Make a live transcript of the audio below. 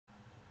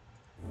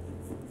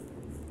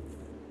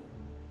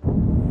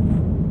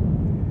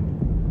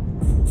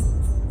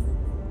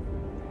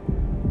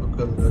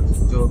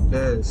So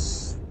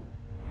this.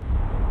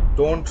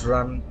 Don't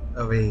run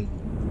away.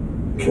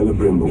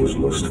 Celebrimbo was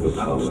lost to the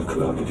power that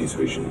clouded his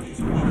vision.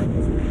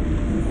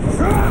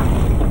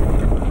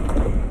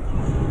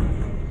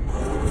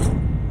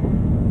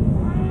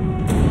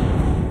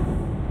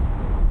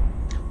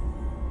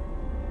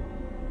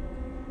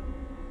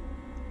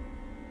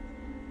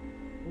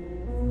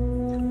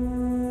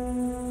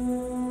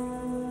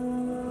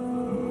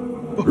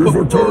 If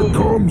attack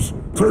comes,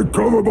 take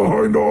cover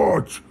behind the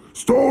arch.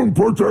 Stone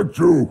protect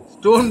you.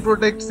 Stone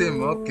protects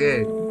him,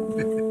 okay.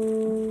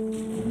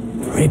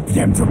 Rip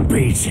them to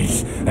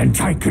pieces and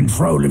take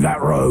control of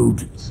that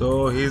road.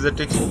 So he's a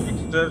trickster.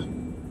 Will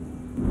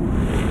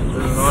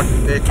not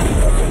take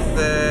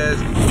this.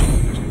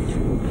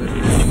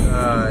 This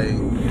guy.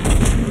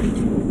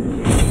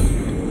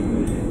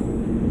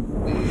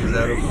 He's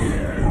a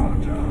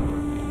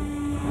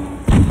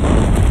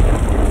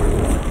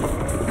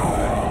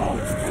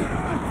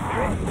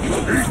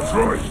He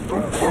tries to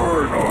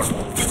burn us.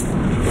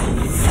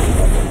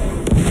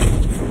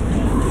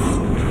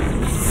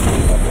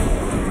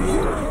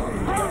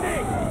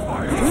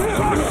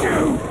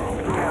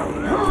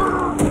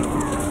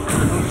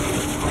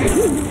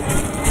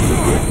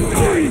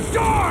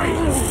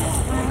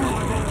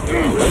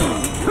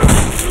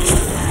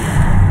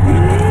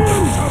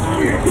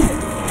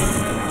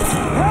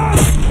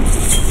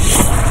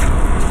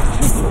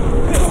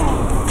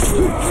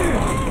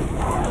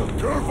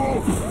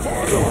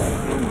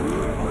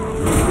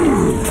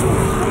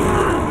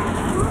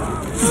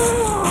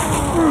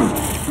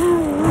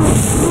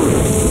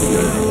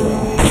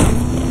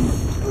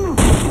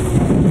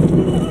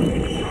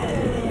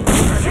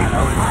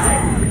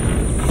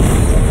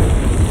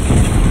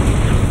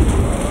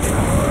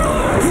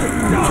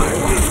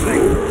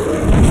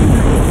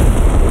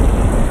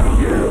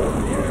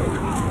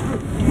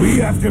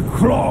 To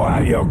claw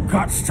out your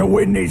guts to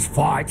win this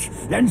fight,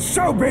 then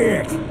so be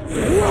it!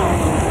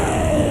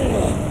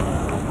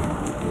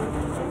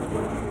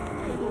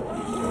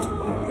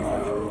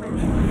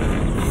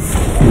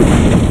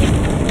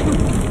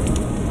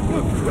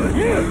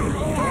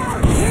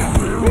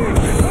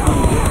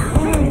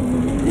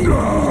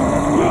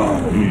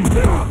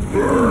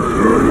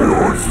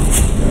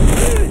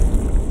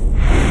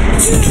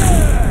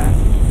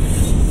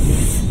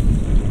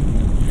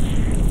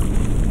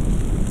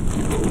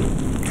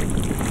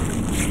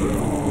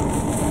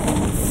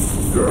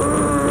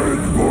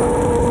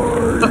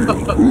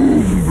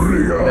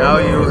 Now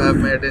you have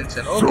my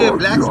attention. Okay,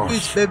 black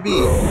speech,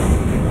 baby.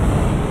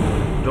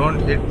 Don't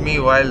hit me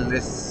while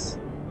this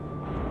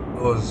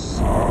goes.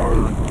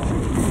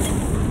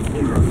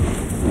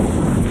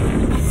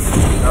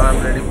 Now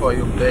I'm ready for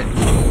you, bitch.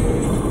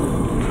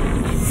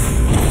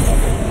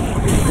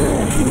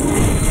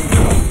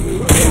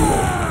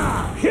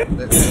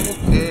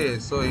 Okay,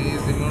 so he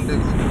is immune to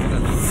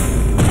execution.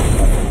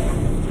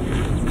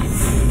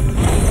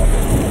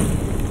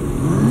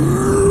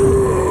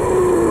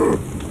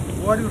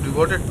 What are you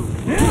devoted to?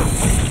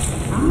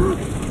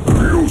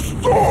 You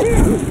stop!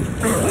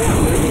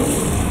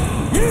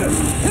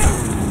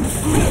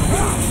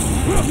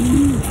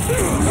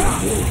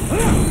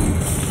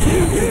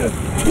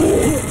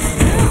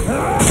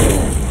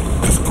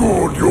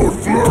 Scored your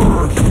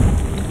flourish!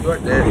 You are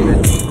dead,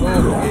 bitch.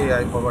 Okay, I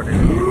forgot it.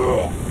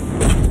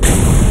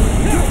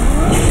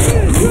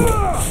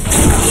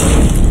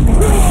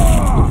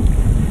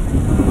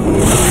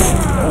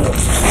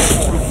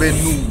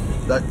 Benu,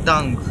 the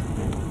tongue,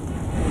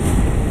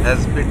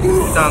 has bit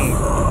his tongue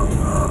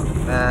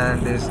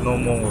and is no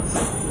more.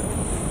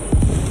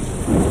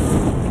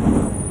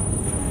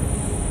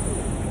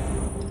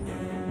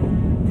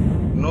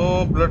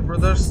 No blood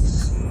brothers.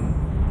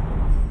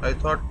 I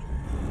thought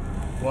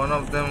one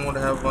of them would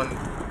have one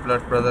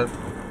blood brother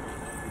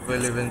who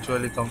will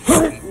eventually come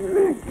to me.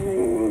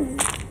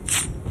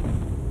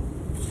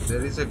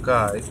 There is a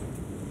guy.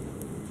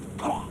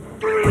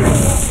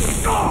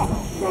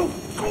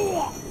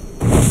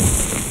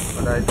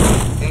 But I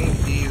don't think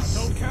he's...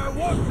 Don't care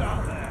what's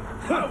out there.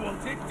 I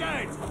want it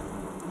dead.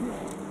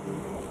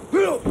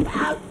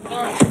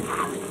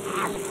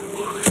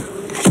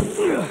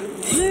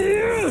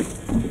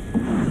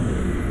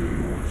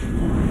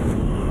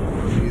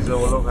 He's a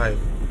hollow guy.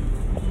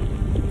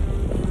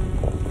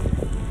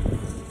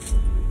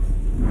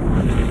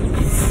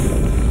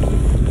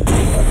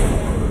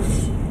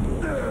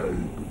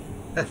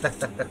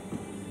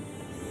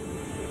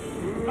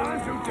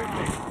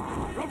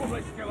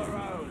 Probably still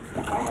around.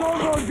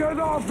 Don't get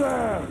off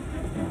there!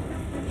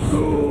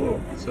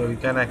 So you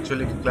can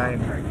actually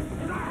climb.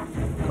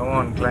 Come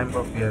on, climb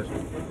up here.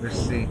 Let's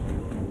see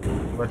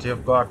what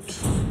you've got.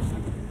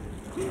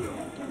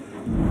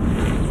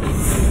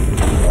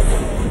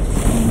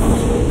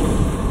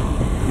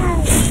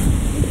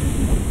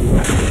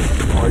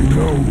 I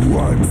know who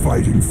I'm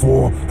fighting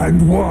for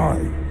and why.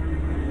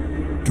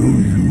 Do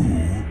you?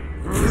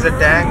 He's a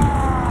tank,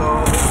 so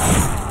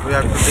we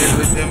have to deal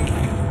with him.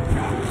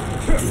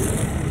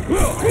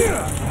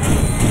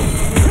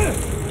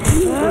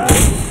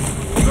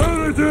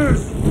 There it is!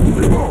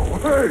 Oh,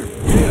 hey!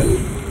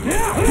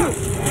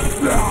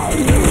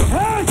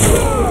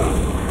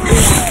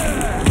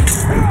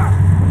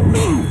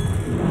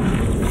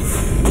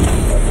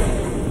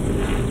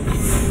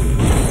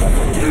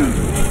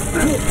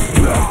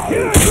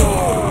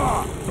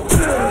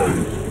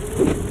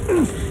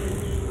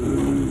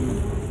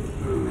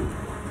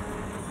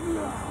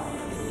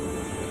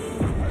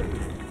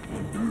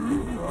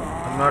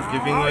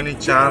 giving you any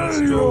chance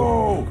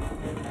to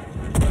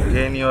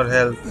gain your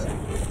health.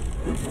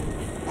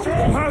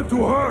 Had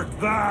to hurt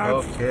that.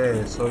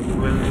 Okay, so you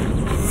will.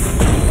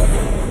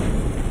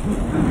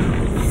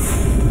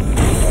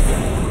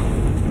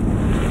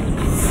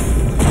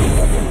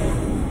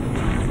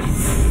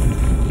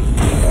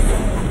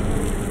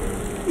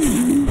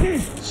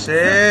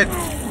 Shit!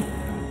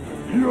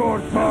 Your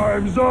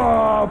time's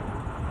up.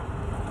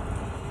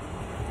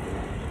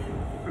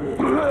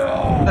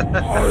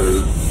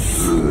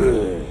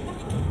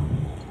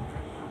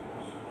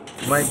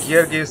 My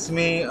gear gives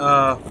me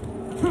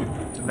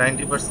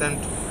 90%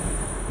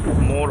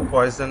 more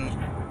poison.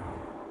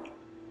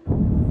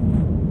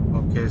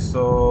 Okay,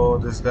 so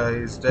this guy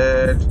is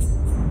dead.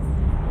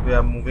 We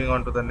are moving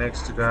on to the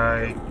next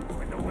guy.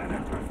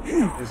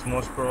 He's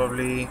most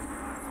probably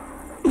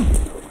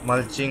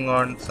mulching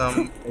on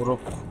some Uruk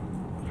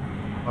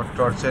or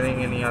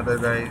torturing any other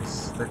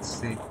guys. Let's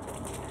see.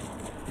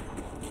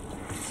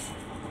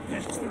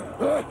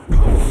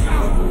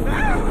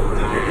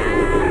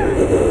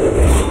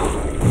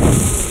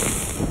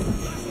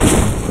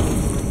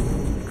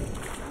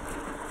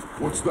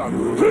 What's that?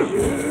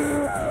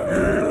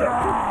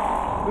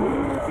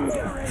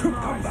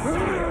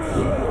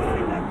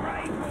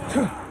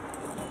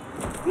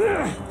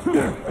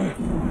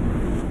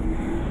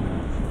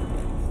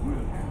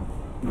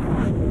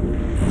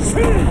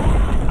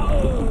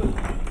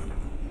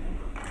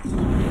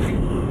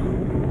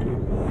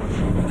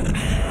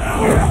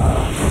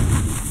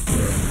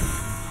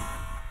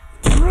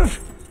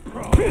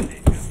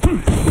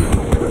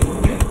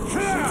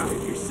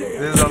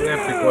 This is only a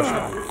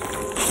precaution.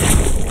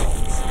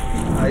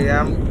 I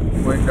am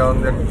going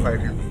down there to fight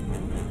him.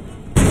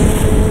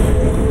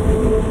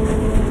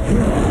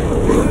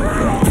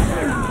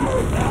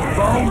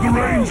 Found the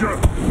ranger.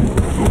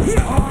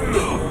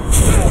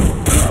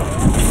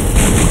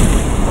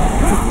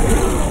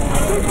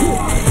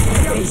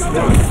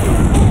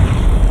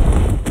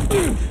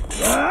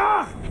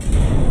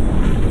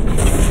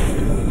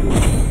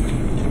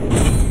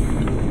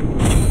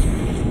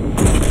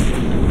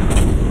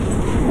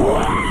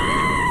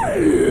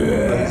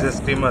 He's a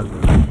steamer.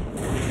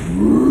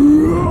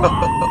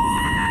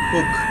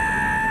 Pook.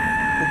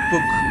 Pook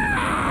pook.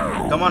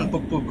 Come on,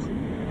 pook pook.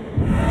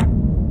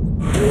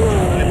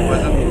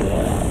 Poison.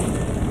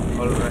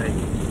 Alright.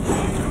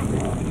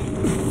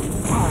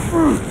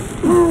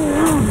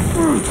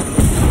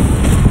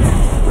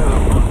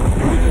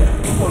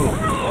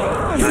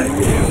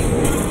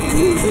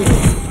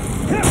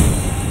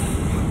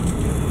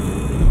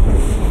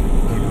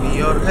 Give me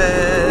your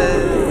head.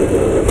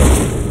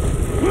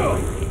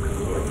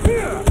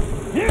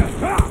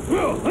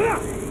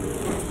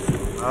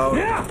 How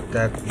did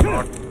that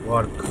not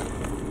work?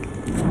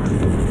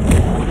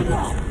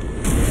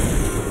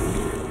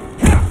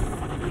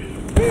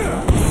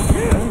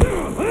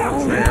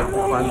 I have to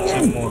punch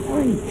him more.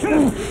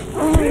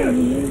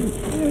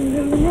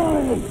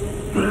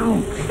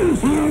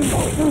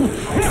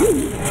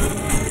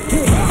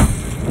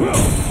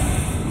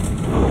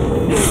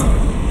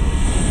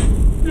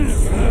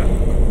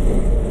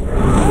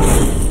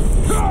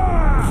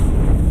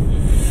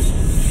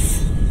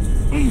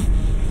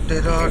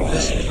 Terror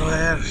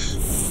destroyers.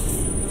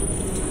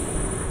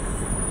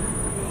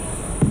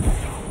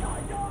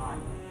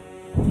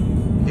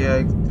 Yeah, I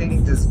think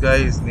this guy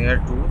is near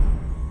to.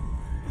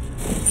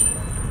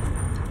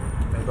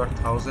 I got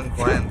 1,000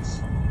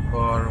 coins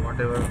for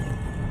whatever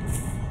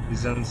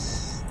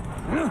reasons.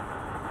 I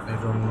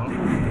don't know.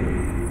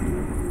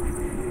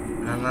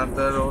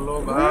 Another Olo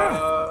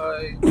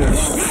guy.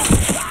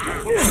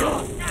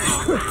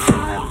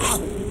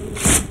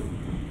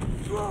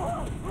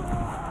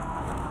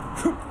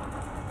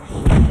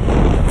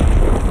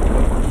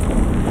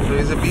 So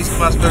he's a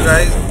Beastmaster,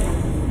 guys.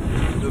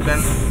 You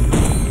can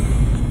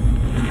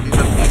see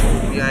the beast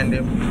behind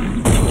him.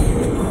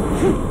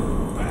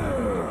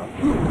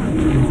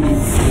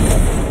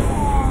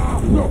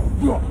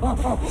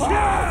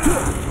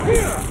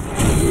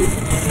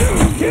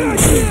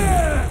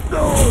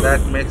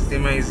 That makes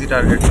him an easy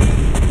target.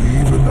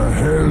 Even the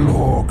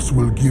Hellhawks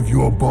will give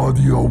your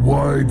body a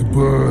wide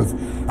berth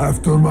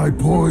after my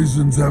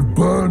poisons have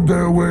burned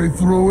their way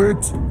through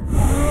it.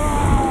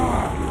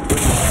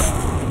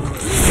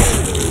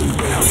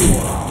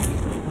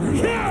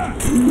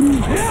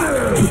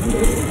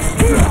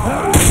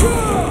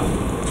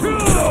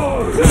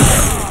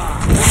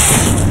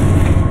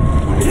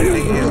 I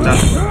think he's done.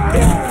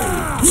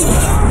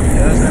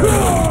 Yes.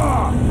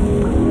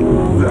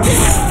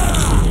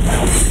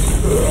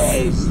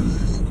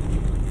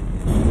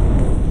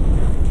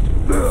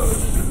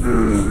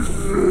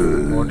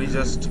 Body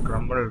just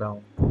crumbled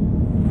down.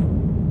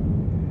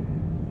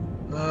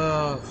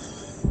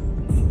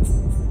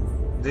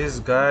 This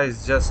guy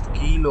is just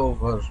keel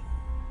over.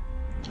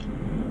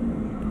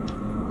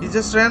 He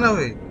just ran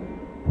away.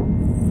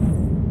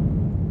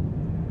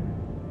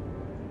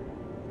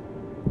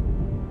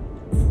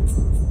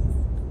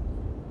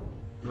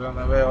 Run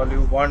away all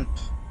you want.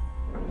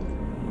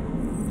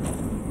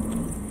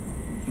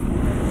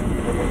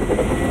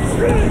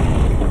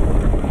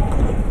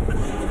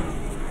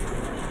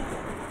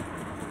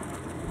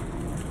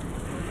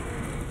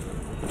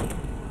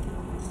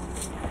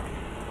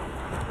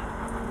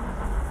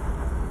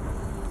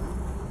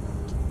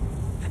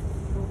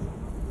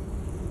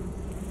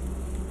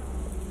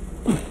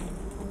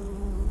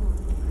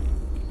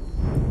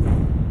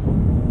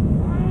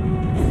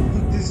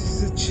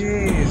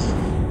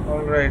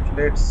 Right,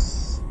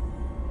 let's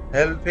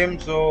help him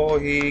so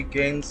he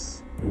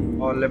gains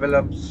or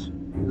levels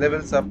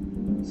up.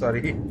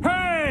 Sorry.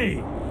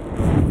 Hey!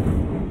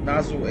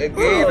 Nasu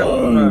again a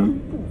mooner.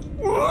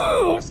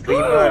 A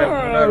screamer, a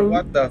mooner.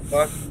 What the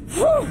fuck?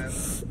 Man.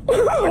 But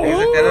he's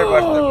a terror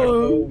buster,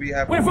 so we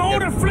have to With be all the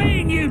careful.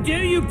 fleeing you do,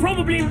 you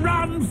probably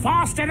run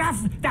fast enough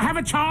to have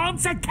a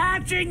chance at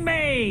catching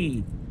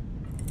me!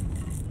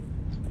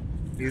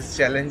 He's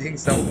challenging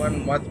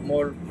someone much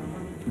more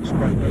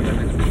stronger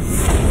than him.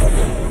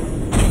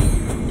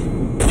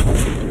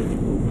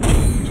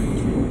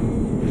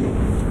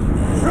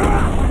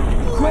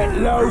 Quit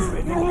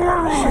loafing!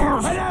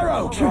 An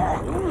arrow! Okay.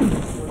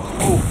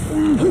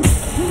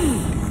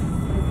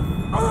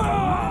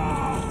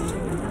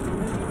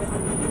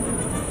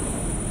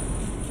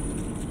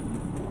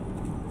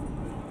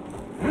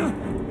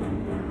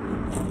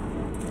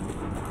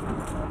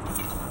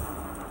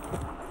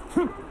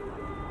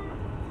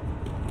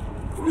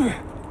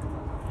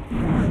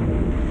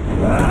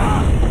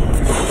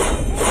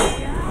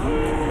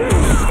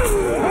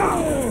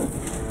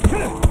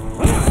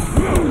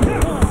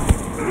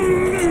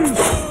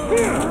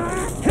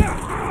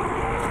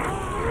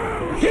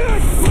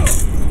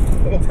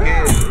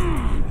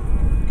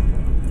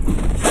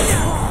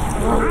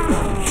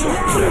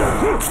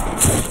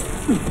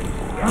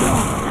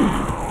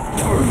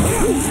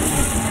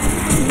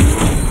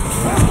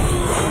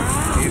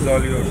 He's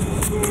all yours.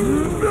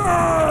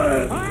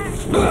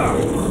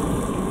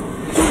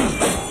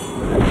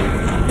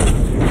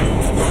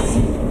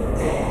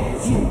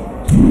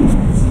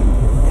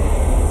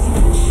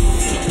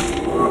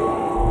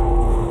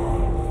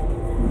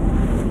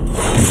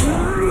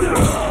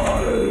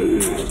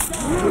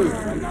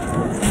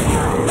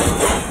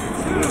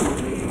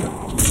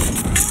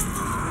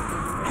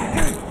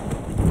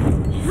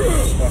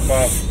 Fuck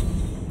off.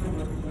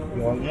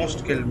 You almost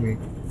killed me.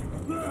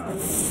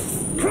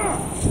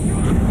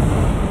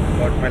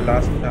 Got my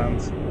last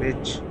chance,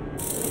 bitch.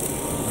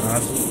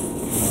 Nasu.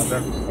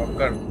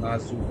 Motherfucker,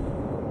 Nasu.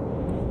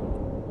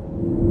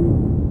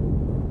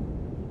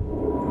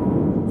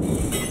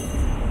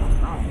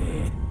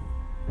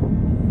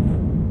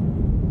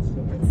 So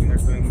we are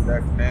doing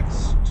that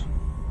next.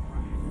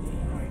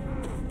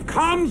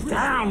 Calm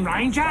down,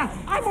 Ranger!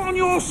 I'm on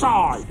your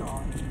side!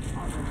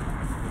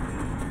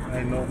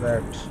 I know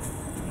that.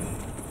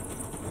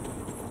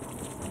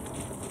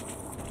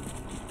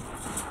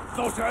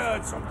 Thought I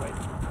heard something.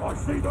 I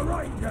see the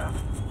Ranger.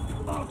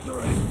 After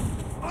it.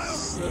 I'll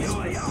kill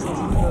you.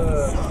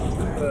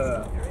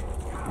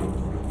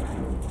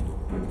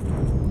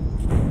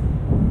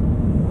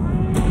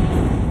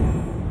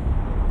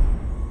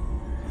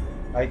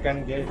 I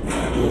can get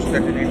boost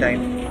at any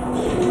time.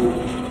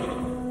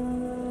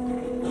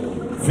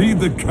 Feed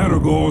the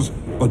Caragors,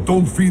 but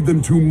don't feed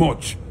them too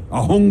much.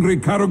 A hungry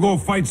Caragor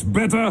fights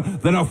better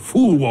than a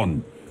full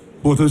one.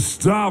 But a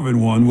starving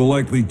one will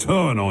likely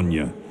turn on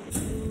you.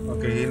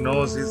 Okay, he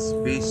knows his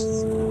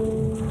beasts.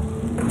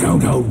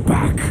 Don't hold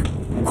back.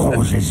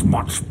 Cause as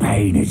much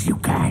pain as you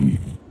can.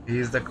 He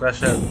is the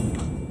crusher.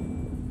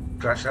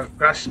 Crusher,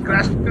 crush,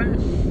 crush, crush.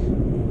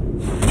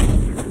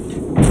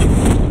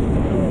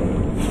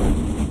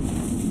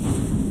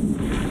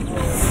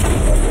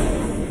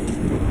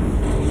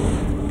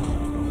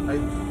 I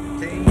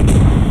think.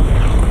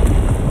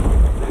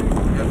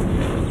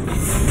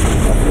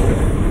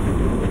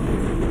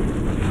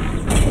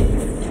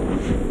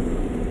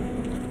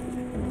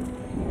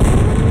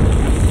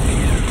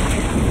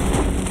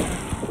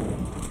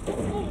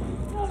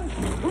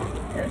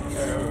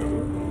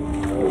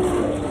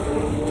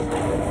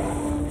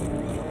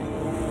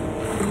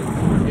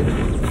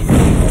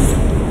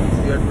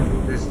 Easier to do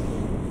this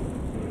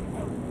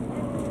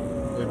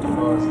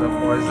because the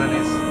poison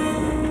is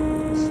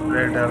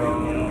spread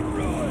around.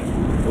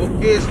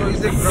 Okay, so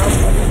he's a crab.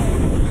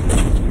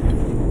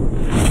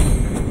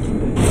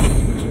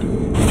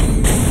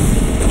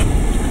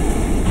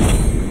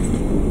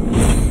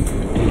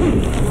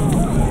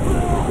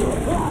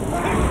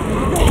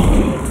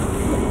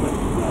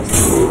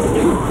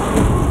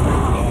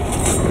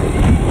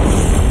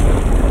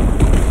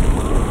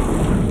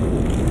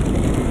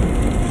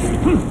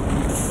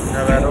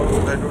 Have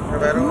arrows, I don't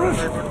have arrows,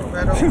 I don't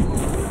have arrows.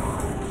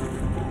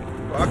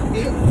 Fuck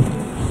me.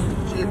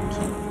 Shit.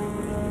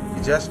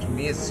 He just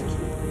missed.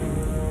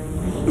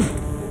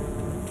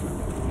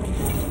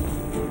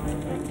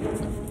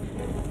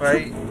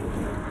 Bye.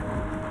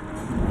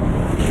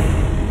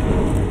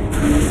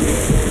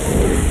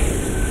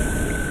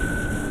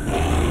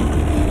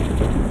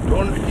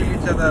 Don't kill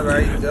each other, I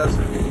just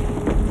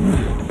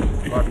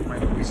got my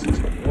beast.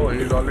 Oh,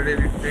 he's already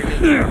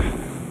retreating.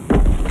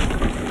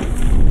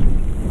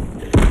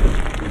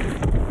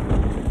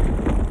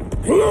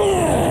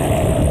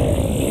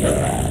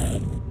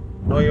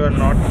 No, you are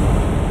not.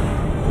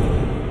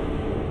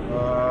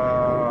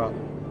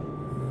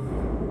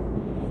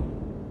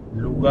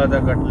 Luga the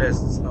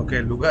Gutless.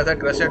 Okay, Luga the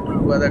Crusher to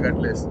Luga the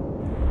Gutless.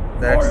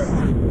 That's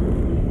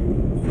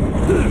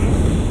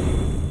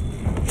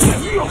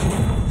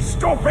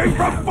stop him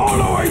from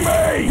following me!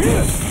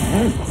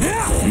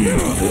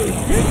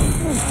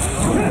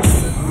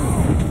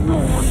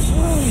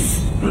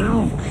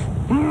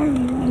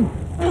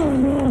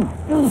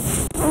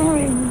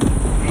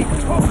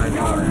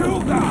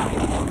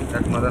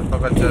 That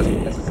motherfucker just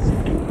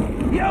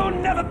You'll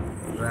never...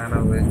 ran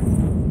away.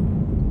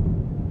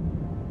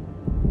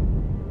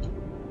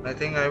 I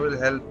think I will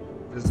help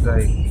this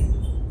guy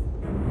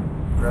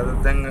rather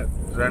than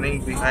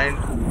running behind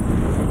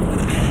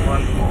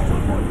one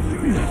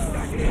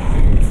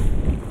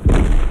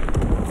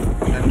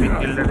and be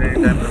killed at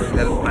any time. I will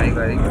help my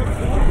guy.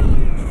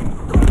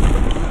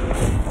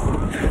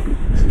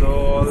 So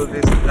all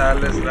this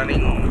Tal is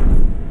running.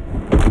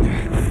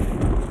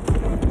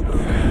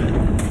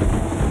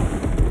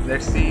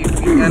 Let's see if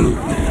we can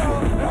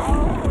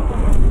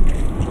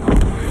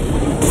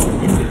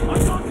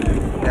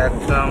get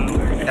some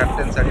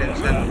captain's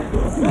attention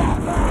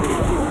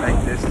like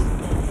this.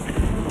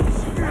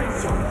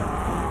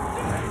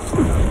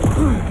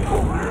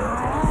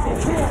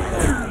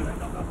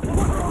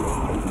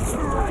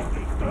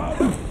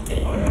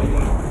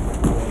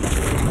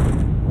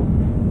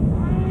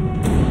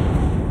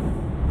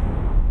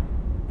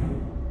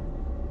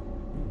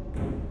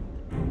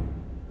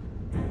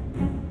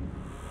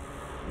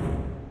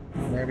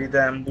 Maybe the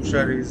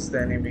ambusher is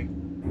the enemy.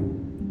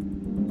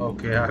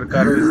 Okay,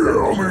 Arcaro is the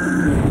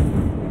ambusher.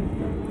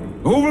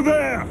 Over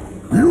there!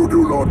 You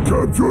do not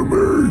capture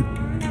me!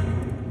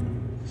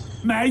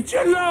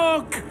 Major,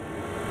 look!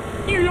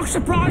 You look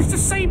surprised to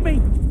see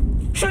me.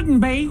 Shouldn't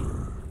be.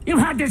 You've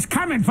had this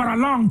coming for a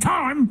long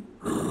time.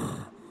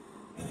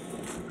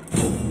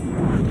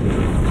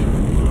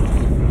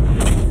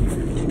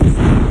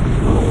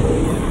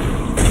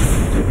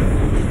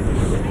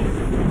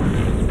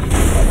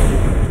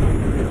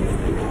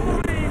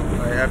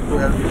 I have to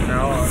help you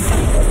now.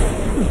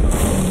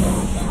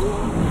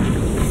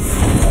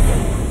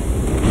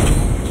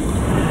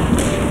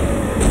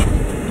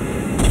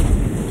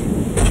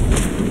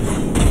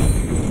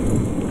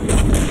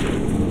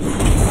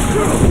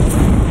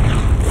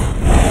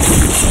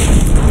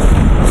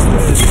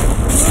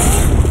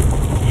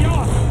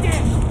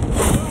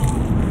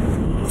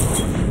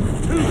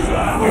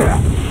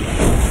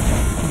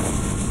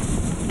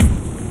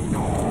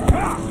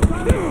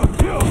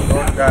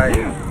 Don't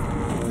die.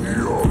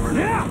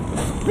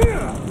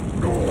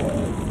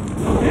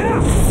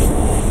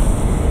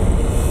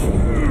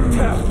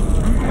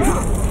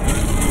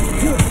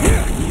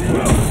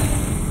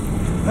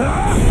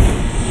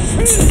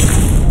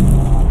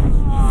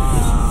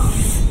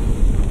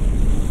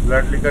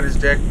 Blood liquor is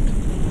dead.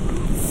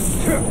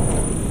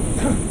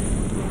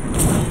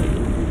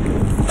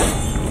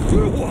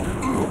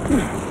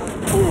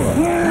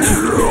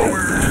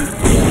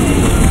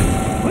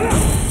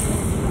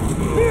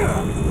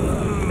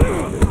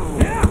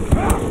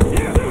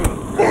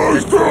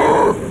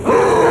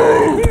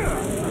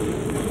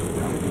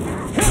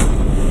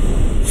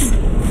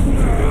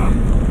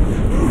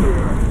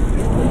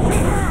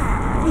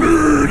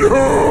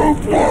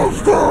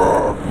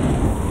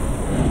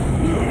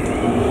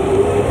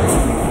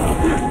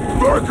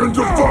 Back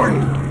into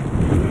fight!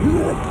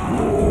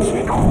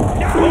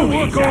 Don't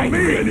work on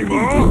me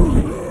anymore!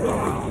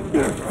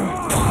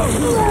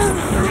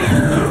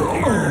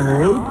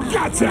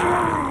 Gotcha!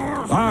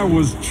 I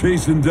was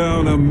chasing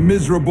down a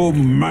miserable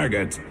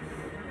maggot,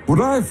 but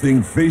I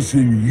think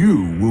facing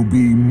you will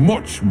be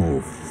much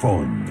more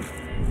fun.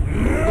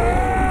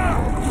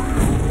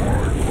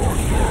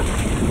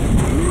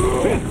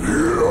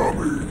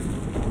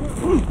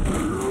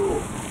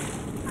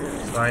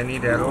 So I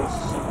need arrows.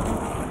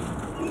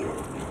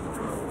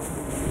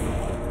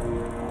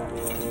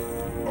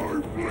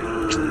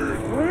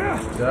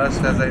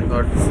 Just as I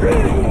thought.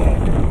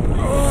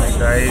 My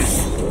guy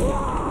is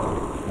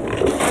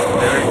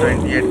level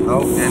 28.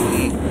 How can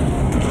he?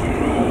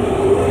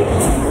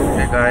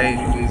 The guy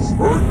is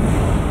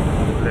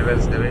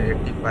level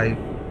 85.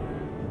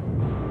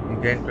 He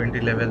gained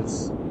 20 levels.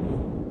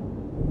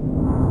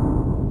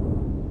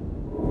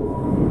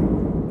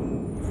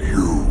 We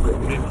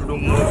need to do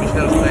more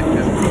missions like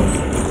this.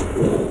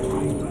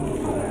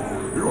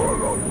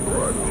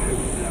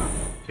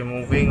 Okay,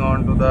 moving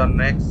on to the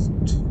next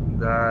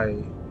guy.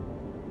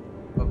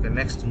 Okay,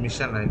 next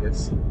mission, I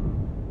guess.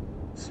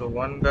 So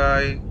one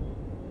guy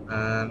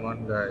and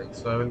one guy.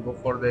 So I will go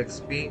for the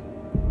XP.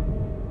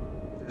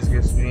 This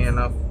gives me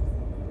enough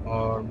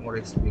or more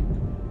XP.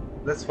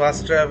 Let's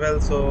fast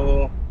travel.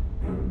 So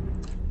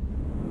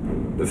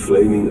The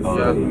flaming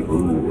eye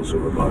rules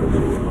are about it.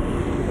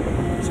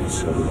 Is it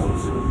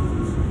Seregost?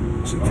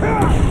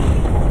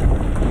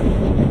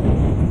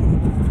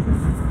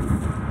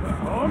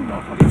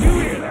 Did you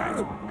hear that?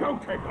 Go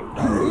take a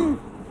look.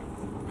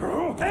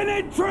 An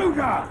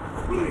intruder!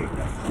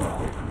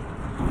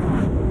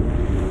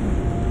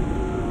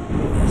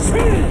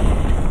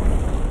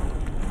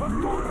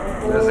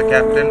 there's a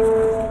captain.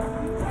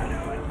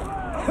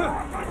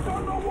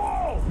 On the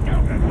wall!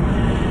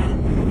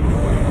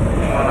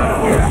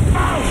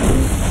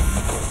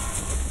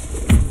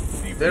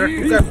 There are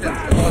two captains.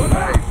 All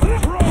right.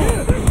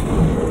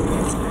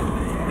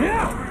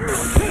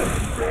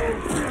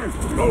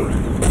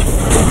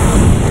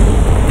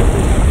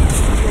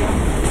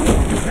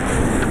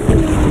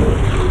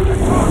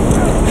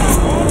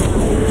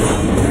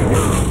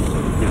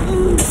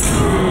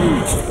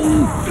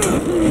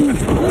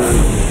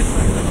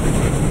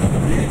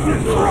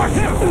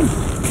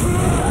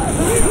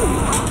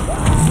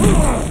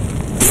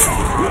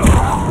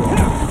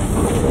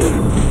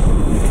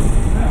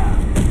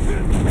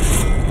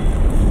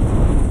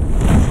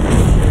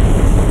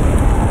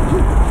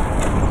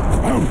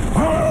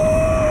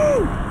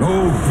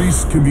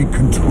 beast can be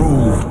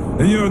controlled,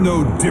 and you're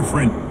no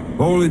different.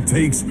 All it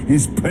takes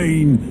is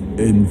pain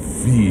and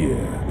fear.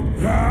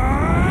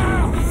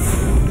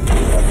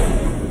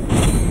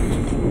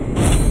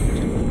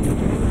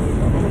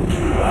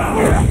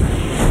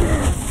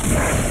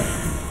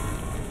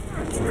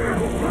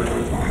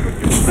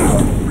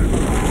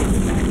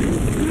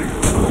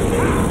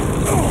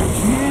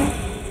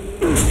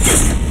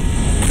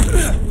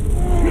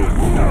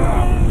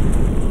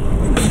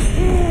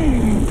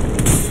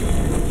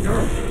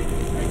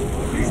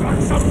 He's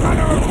like some kind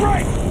of a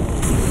break!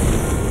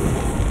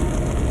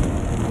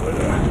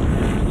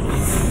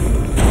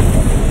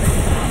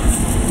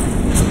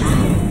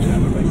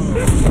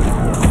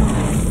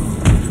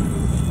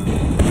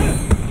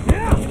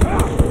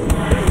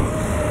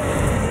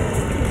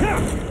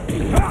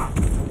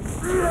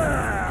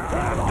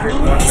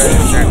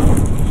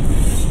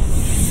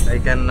 I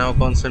can now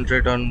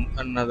concentrate on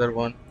another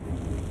one.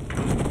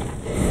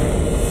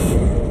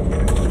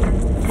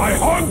 My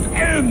hunt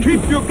ends!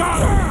 Keep your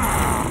guard!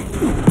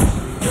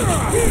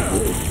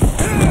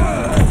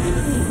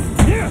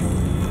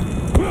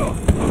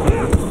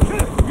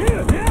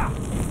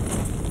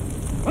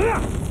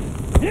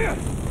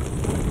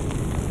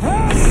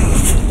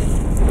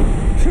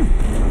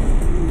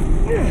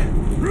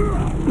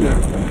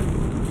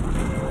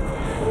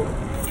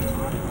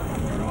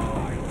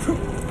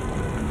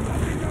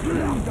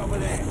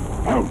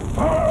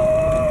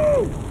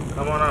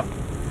 Come on up.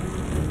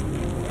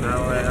 Now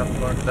I have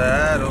got the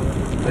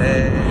arrows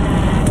there.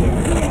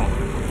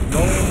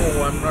 No,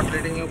 I'm not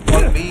letting you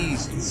fall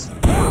beasts.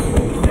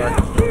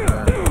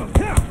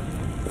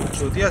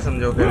 चूतिया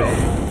समझोगे रे?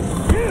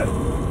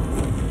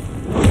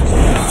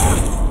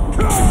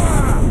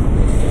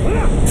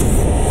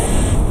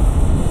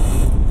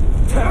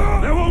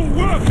 They won't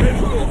work it!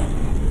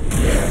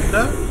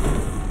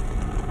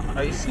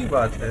 ऐसी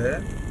बात है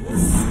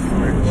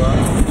बेटुआ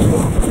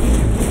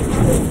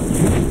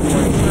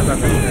ऐसा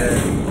लगता है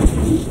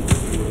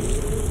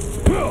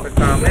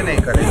काम ही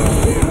नहीं करेगा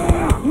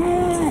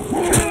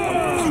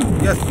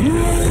यस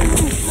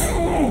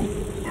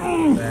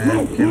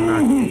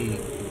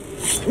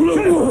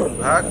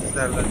भाग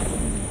साला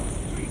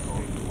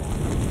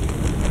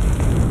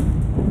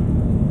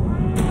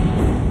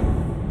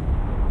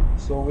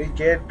so we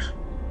get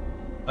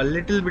a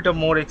little bit of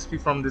more XP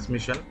from this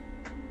mission.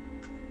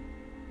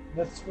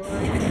 That's why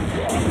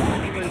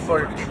we went for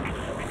it.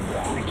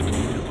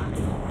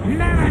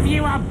 None of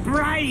you are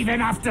brave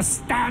enough to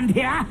stand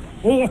here,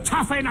 or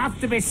tough enough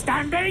to be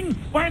standing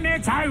when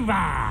it's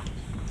over.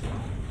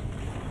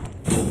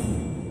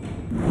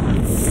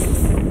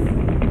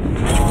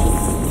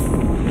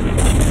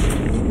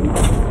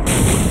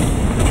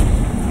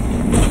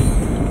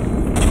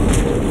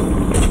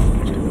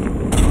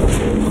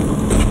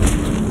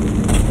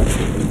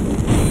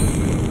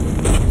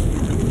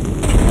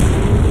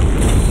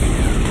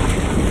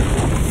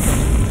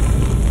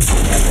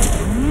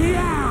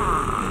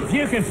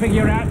 Can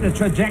figure out the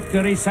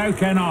trajectory, so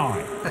can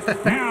I.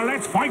 Now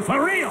let's fight for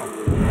real.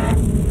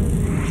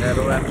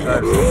 Arrow and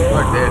sharks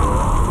are dead.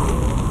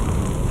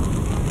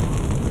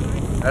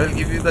 I will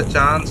give you the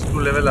chance to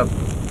level up.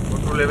 Go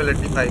to level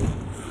 85.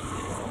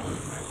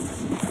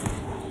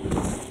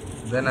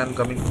 Then I'm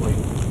coming for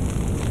you.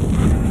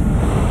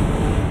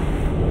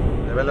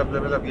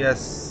 Level up,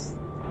 yes.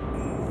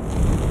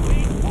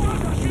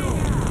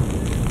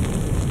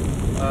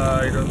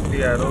 I don't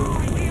see arrow.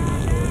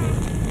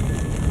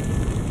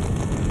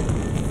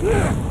 I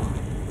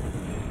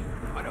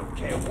don't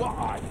care what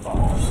I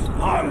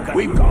thought.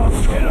 We've got a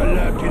killer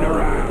lurking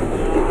around.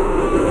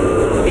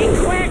 Be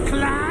quick,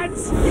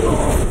 lads!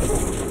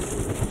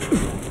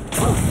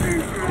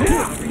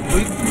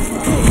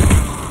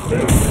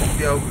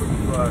 See how good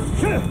you are.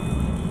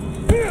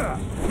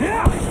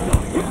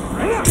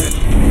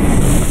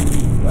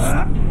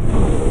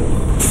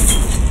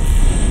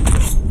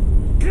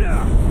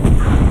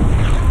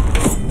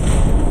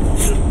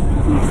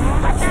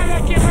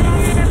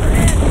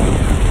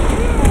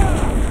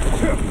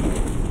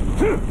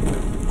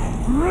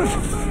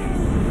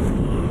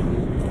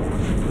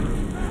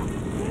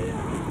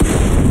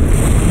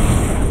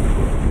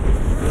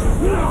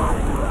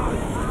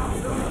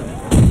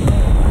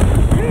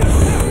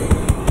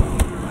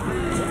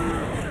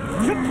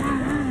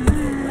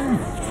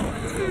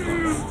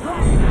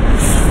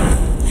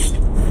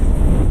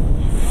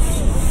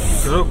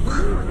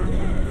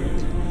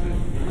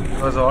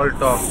 Was all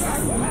talk.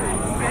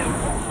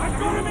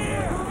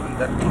 And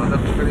that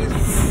motherfucker is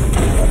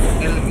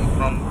kill me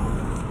from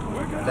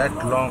that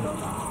long.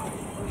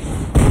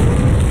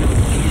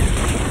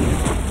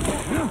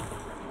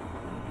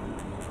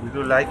 Did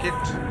you like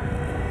it?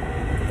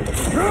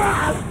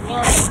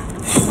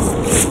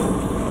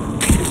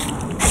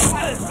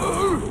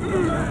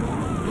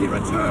 He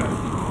returned.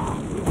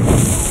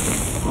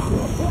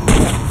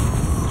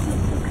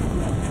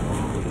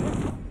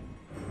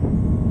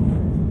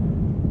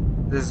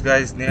 This guy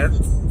is near.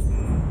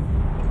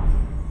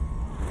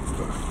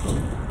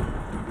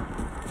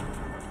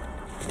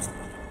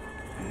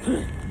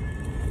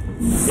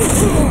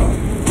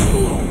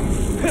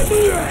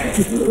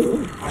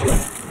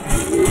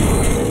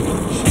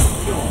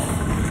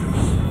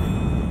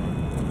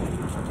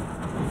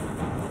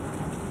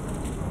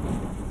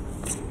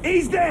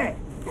 He's there!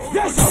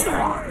 Yes, I'm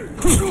there!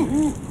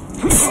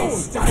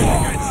 Stand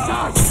against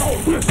us!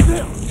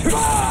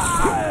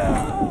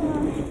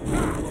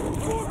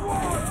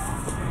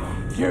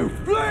 You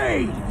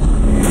bleed!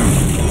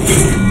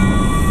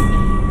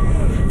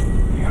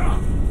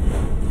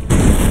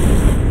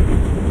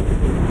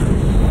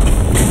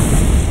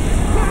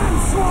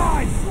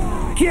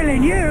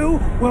 Killing you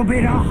will be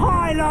the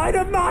highlight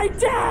of my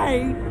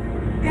day!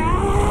 So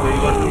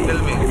you want to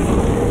kill me?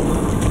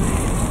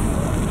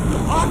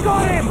 I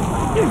got him!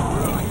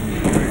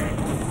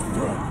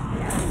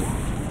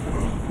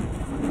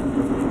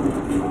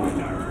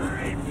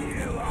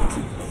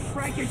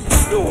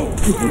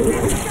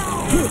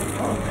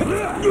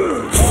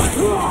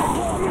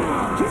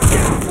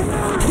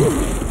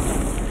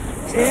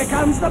 Here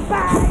comes the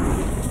bang!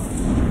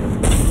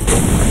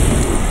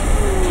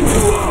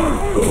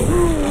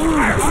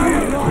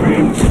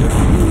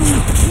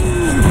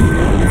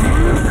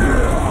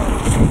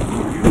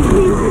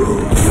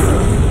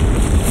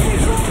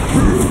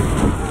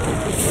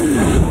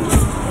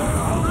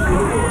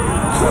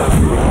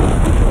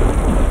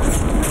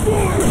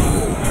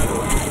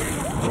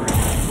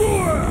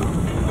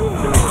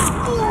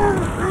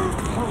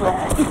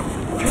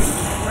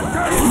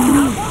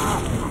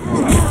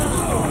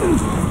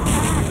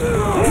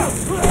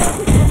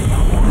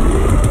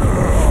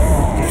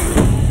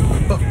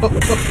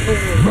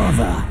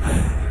 Brother,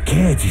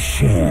 care to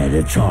share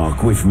the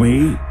talk with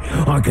me?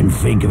 I can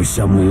think of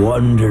some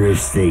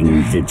wondrous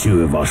things the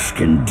two of us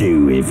can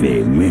do with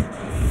him.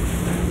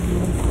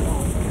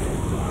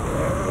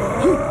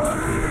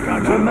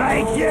 Gonna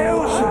make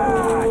you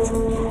hurt!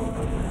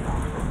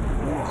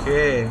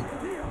 Okay.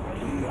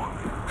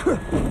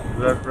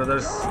 Blood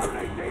Brothers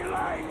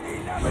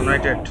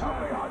United.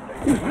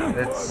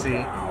 Let's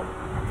see.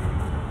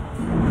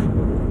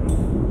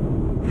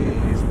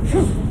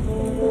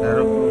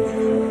 Arrow proof.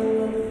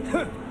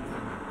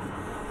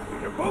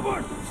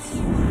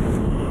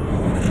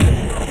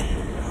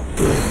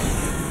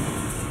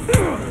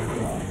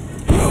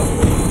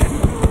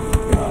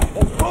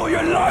 Pull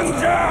your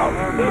lungs out!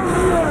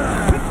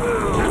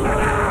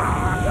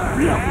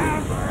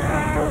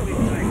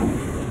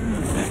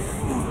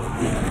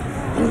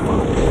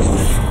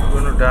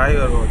 Gonna die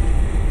or what?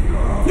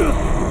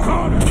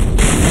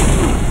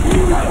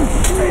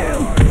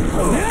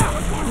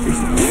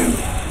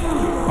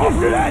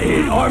 After that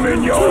hit, I'm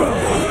in your...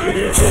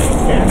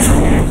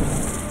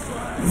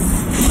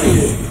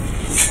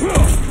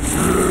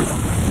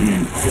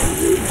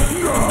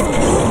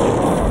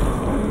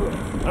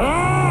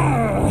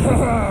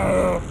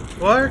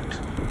 What?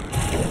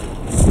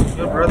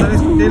 Your brother is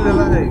still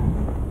alive.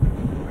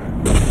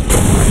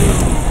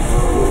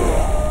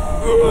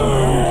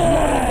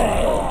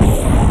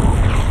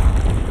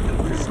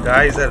 These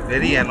guys are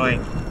very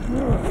annoying.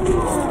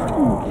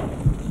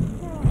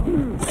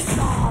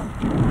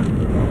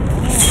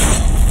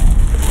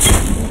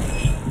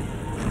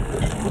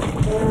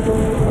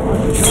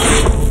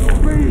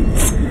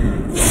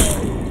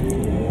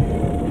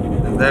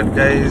 And that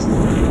guy is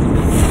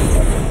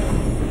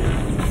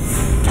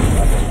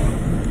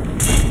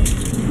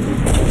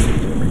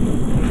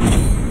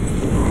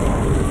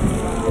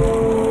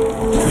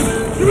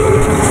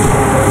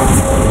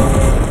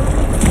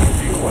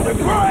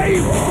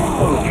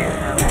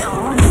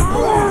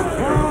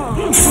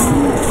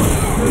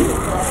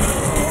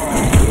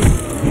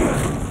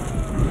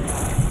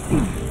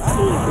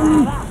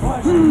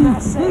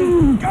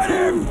Get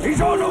him!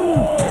 He's on the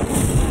wall!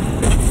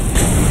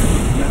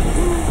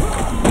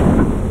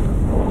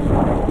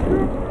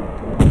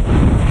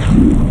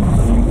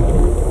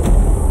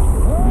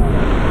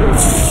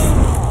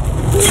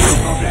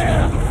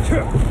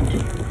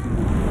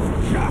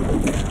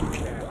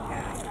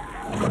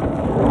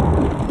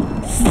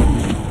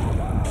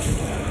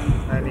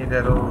 I need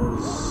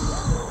arrows.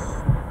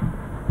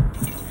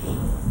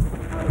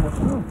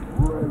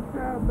 Break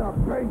down the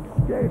pink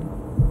skin!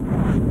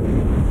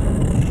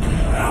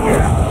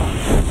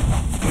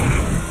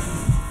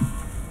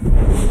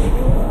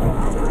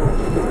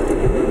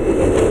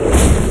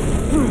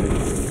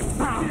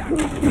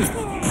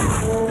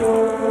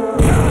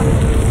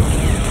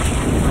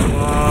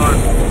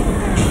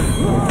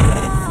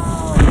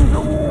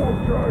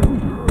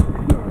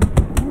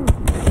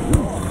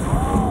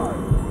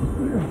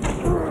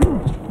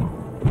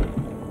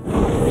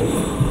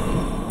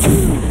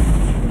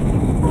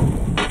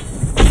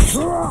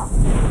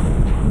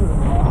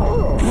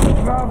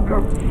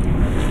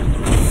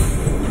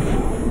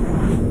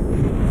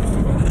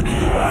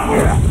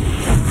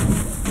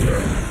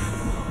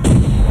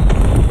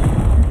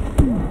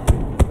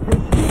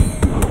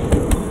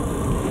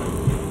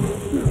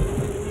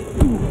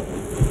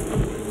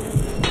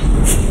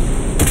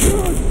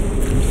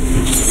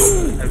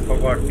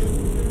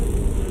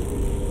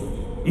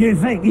 You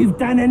think you've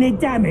done any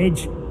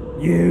damage?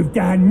 You've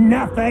done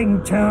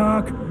nothing,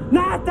 Turk.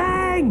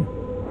 Nothing!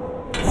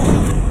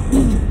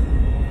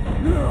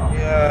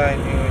 Yeah,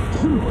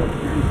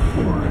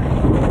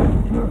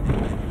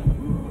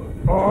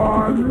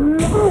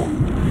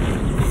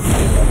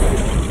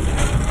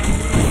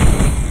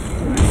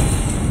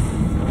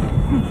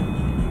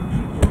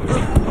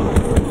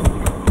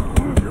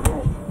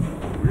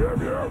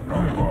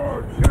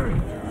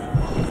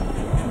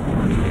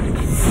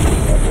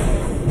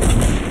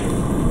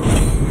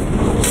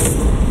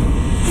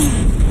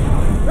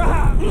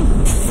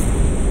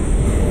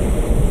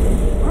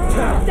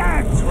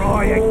 Don't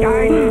try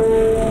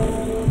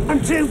again.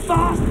 I'm too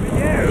fast for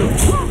you.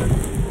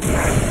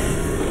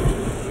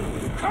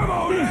 Come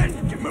on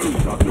then! You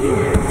move up the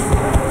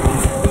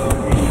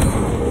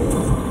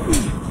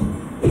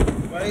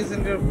Why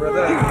isn't your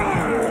brother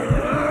helping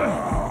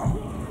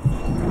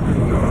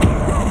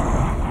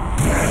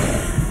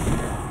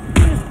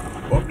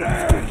Up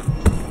there!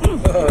 you?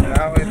 Oh,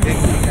 now I think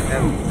we can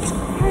help.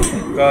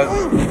 Because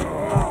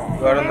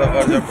you are on the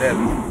verge of death.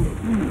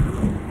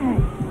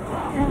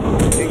 I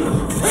think you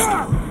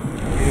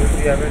will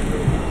be able to.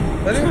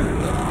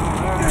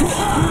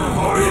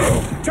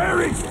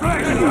 Terry's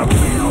flagging up!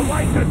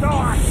 Away to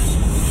die!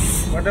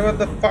 Whatever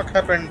the fuck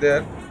happened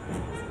there?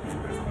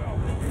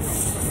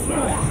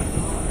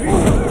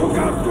 Look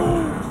out, go!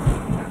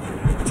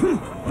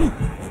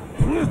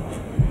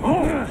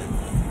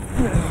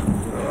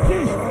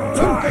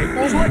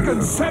 Die so I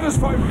can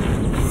satisfy me!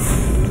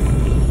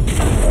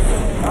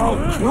 I'll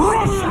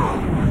crush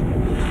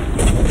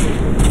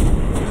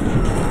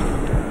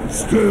you!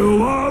 Still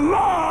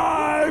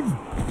alive?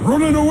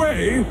 Running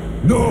away?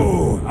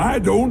 No, I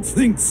don't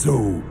think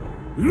so.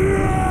 No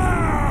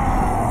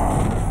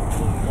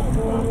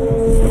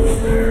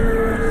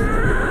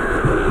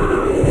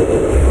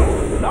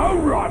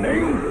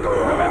running!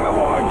 Remember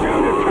what I do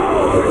to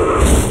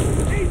cowards!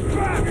 He's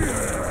back!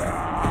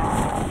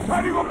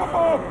 Standing up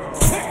above!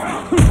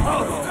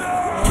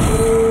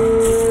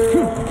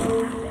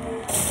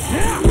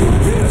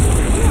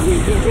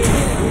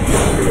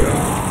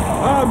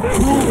 I'm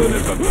proven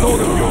at the thought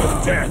of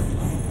your death!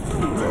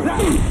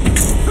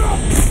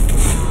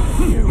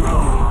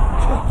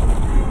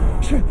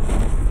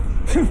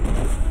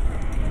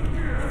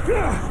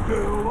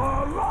 Still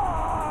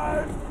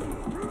alive!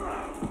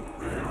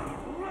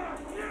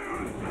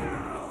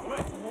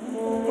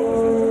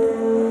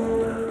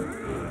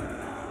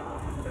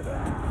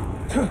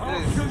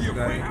 This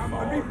guy.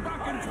 I'll be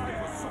back in time.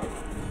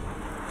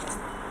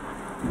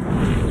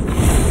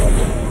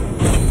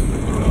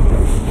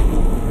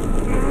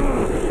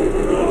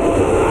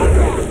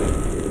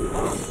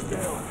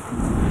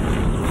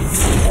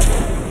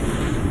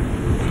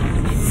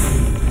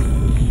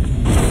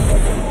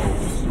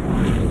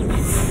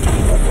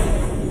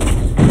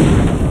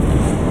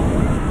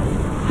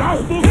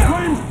 Douse those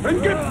flames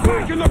and get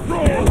back in the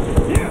brawl!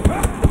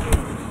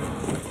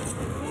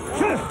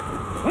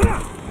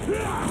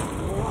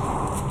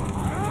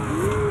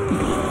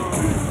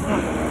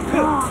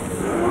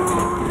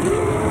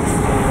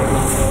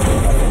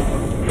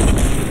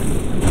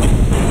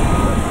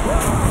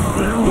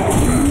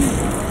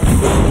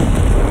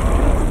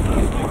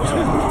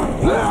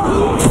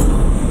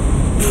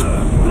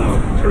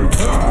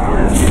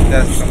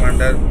 Yes,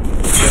 Commander.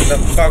 Get the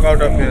fuck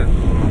out of here.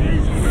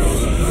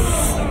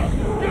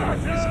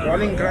 He's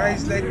calling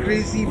cries like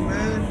crazy,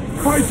 man.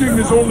 Fighting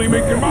is only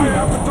making my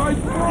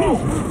appetite grow!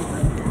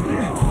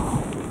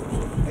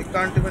 I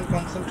can't even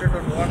concentrate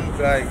on one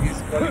guy. He's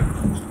calling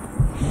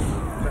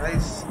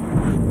cries.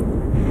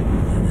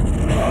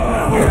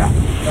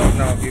 Come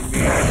now, give me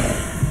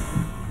health.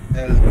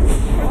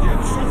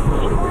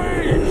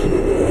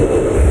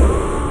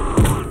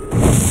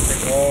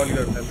 Take all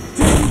your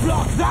health.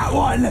 Block that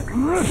one!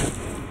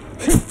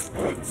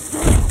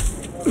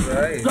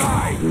 Right.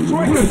 Die, so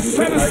I can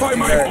satisfy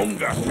my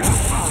hunger!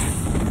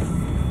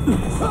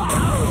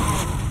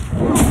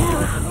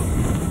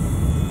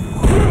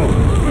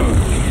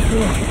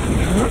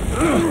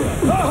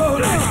 Oh,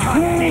 that's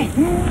cut deep!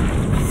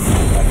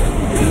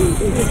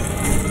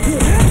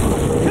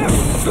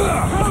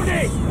 Hold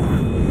it!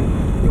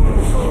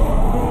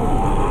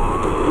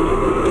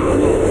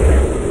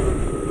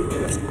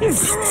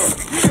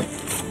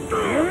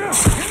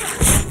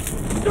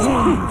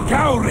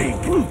 Cowrie!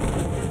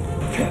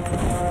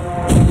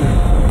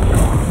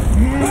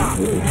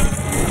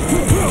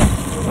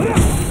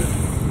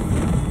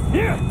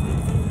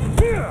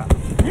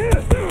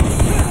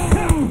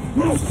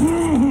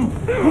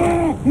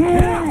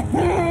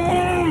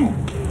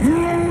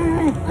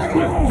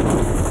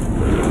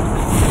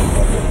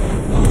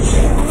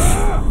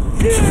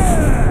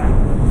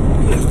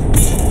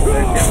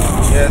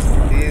 Yes,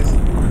 please.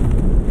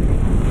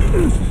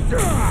 Put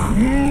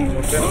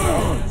them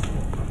down.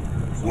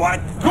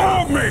 Let go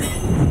of me!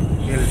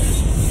 Killed.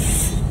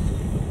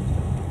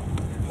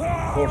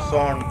 Force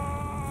on.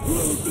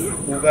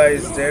 Uga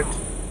is dead.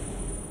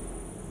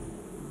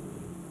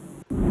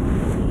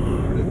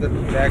 What is the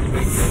black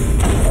vehicle?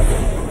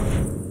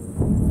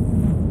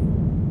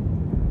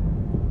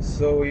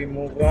 So we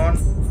move on.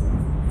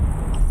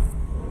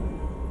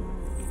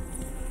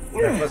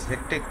 That was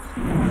hectic.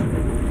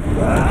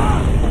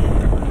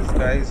 These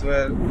guys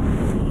were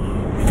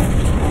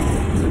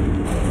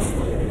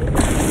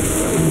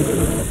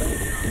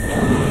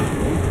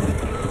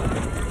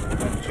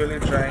actually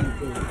trying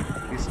to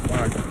be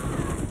smart.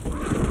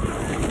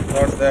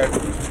 Not that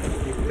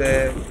if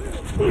they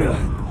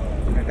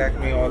attack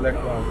me all at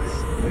once,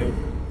 they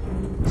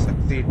will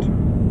succeed.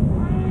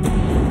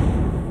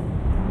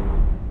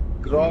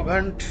 Grog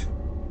Hunt.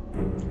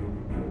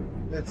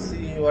 Let's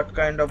see what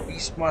kind of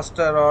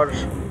Beastmaster or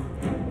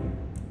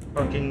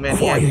fucking maniac.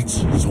 Quiet,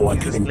 so I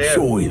He's can a slayer.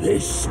 enjoy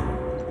this.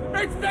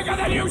 It's bigger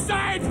than you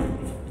said!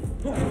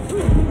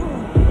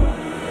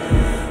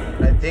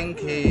 I think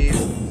he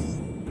is.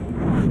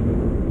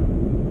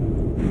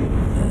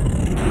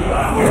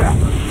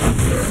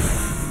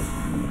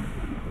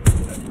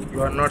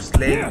 You are not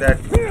slaying that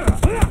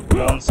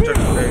monster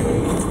today.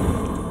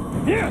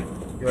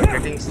 You are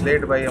getting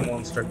slayed by a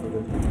monster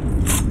today.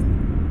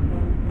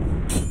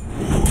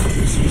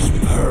 This is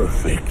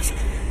perfect.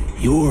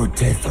 Your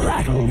death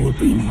rattle will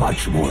be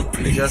much more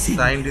He just pleasing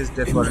signed his death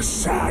than the warrant.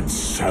 sad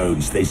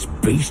sounds this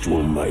beast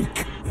will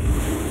make.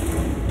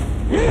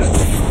 You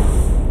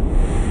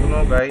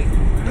know, guy.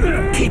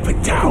 Keep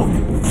it down.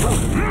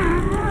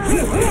 I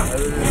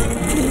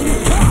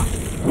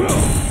will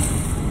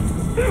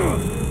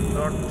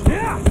not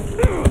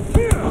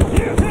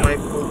my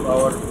full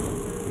power.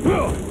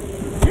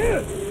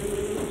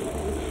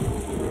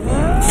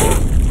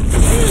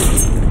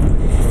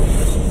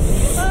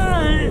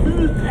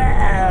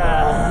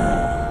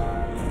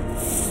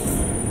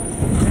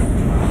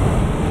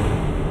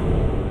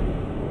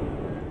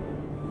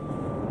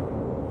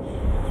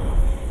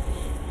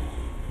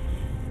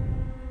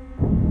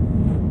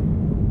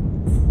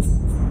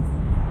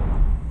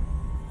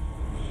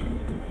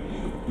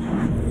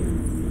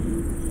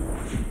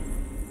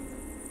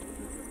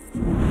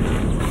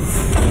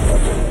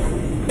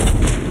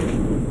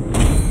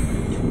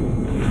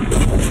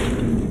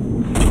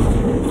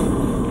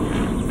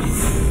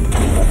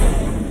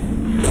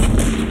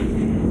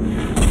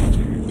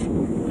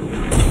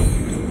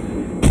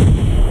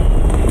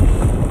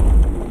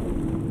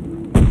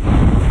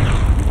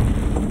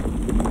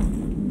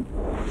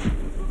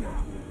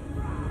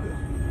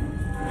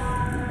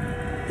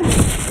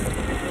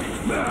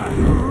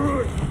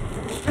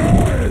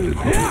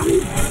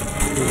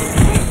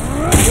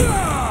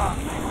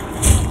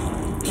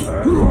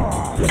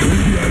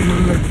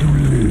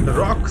 The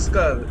rock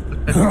skull.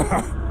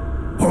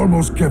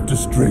 Almost kept a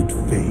straight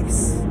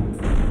face.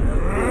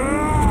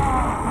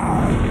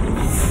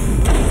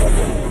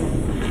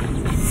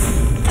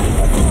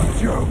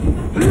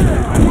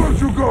 Where'd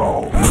you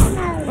go?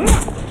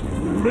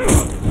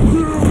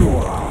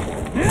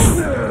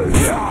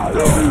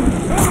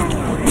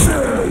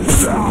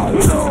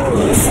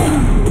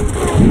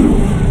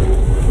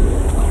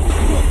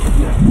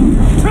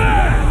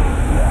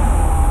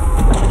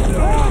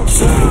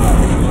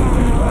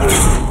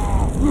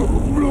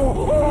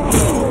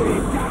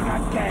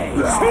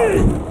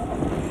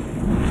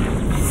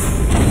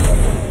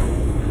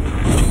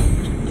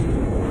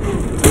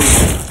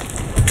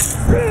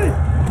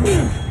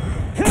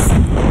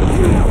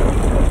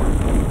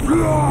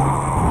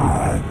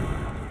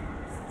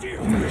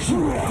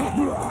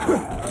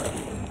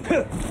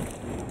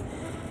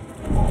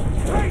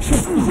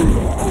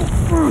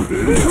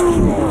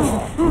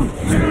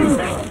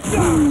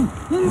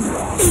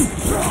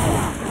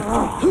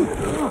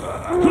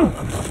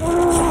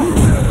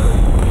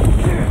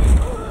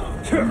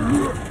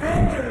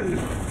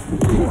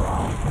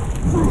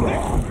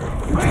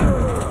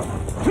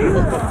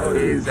 Oh,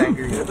 he is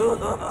angry.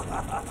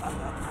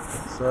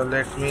 So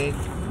let me.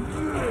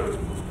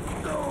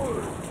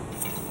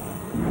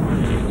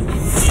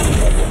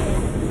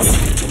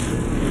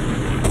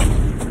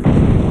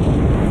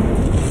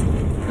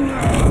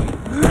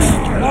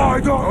 I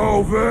don't.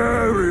 Oh,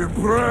 very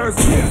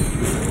impressive.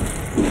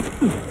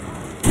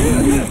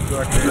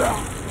 Got it.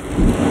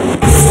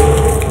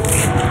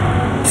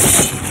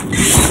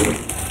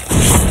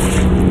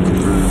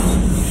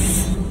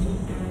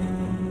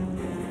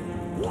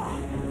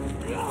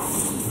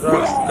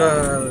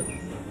 Rockstar.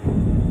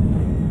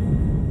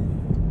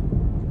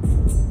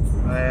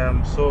 I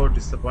am so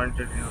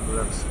disappointed in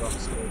Rockstar.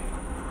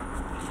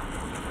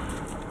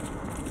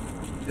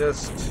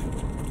 Just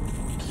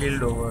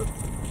killed over.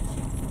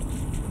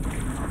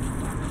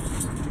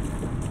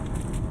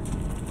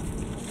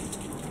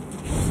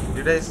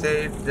 Did I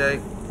say it, Jai?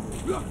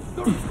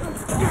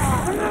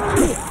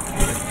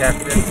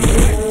 Captain.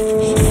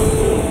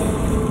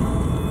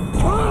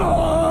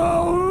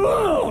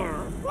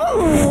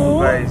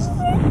 Guys.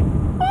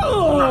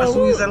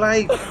 Nasu is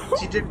alive.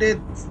 Cheated death.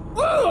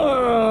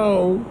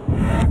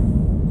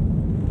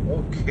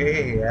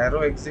 Okay,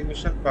 arrow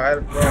execution,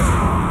 fire proc.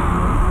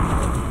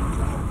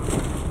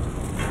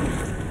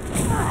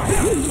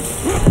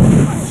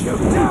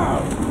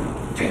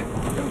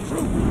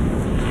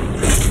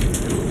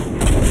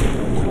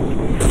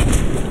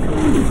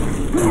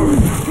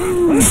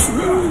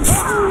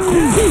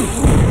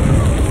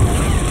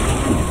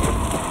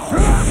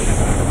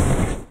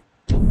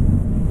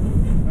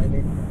 I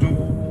need to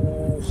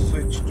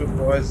switch to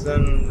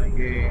poison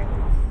again.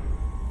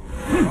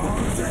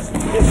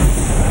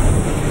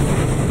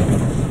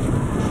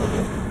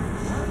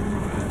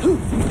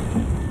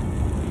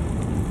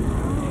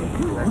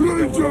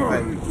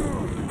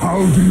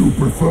 How do you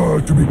prefer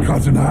to be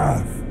cut in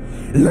half?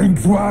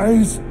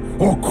 Lengthwise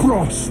or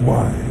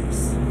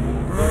crosswise?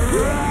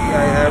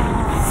 I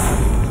have.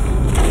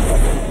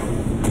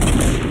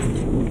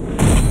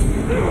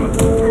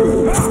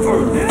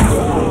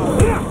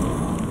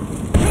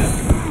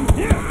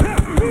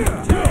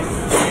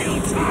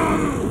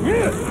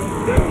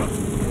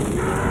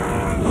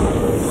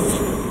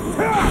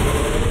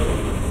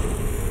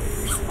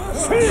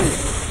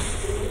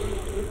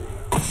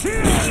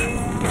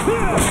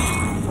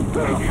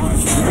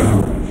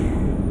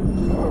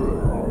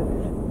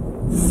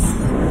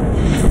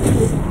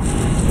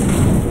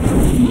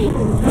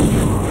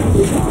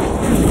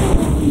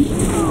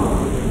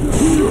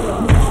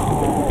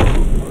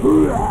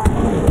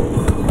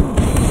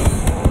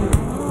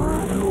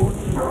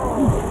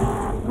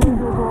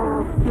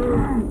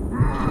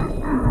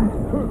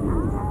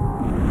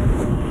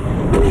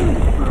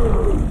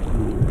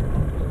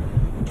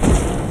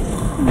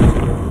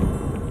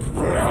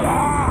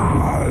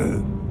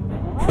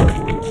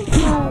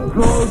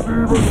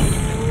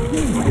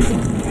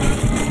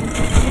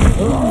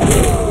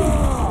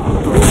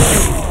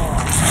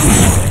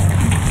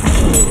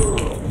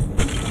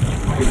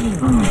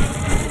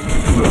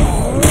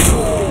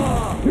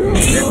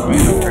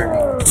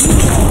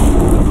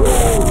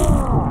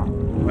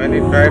 When he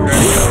tried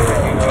running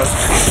away, he was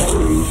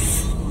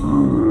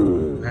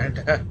and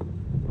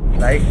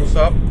like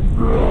Usopp,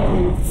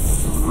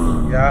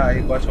 yeah, I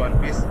got one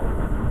piece.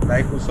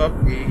 Like Usopp,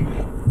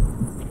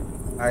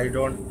 I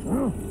don't.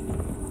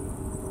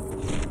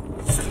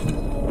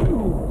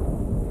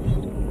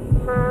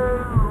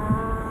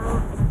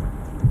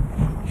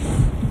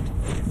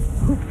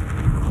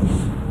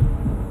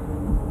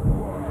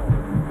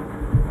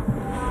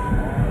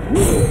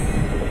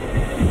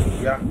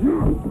 Yeah.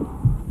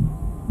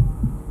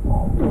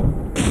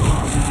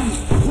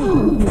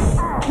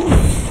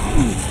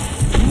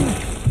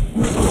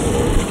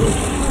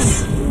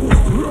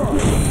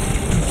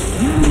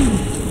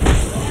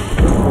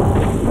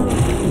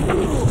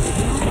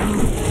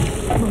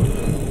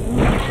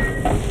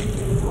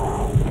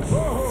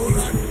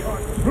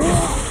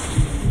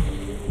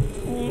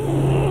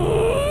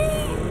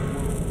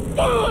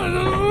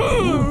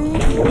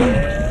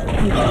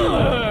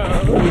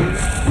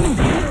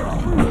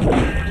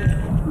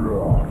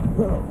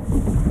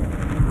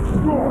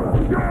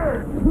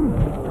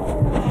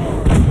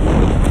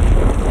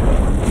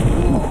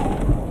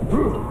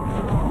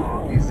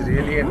 He's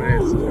really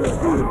enraged.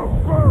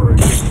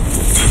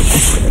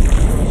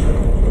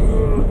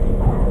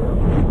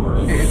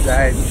 He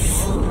died.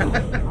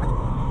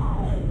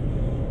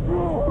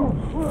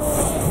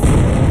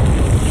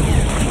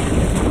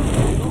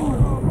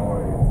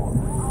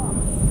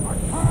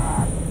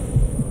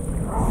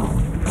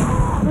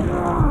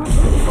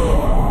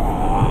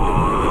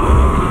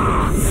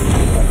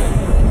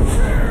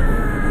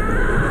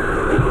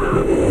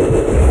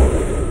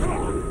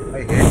 I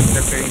hate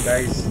stepping,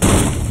 guys.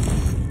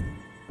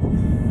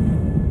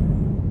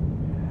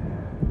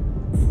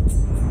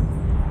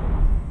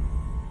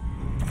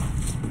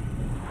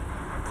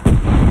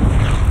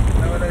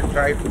 Whenever I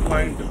try to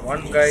find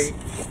one guy,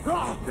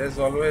 there's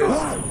always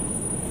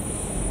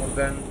more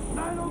than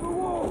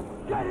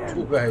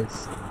two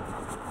guys.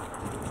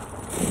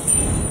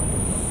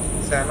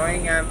 It's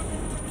annoying and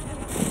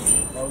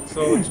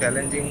also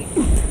challenging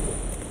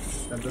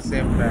at the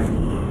same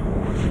time.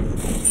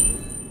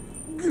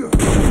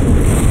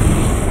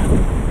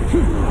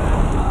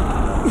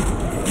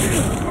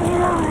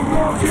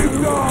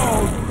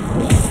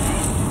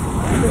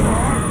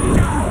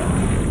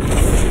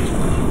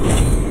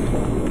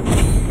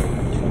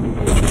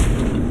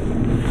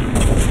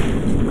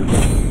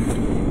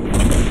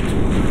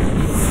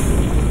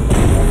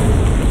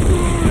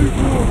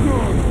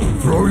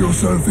 Throw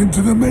yourself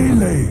into the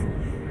melee.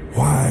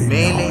 Why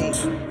Melee.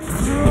 not?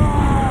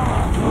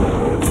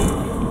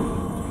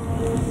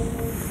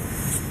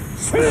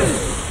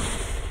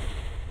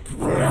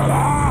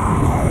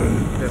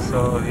 Okay,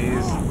 so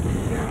he's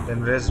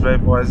enraged by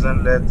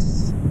poison.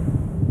 Let's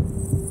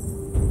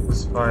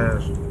use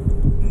fire.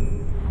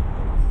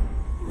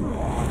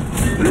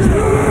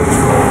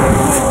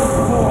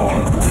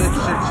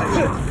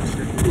 Shit.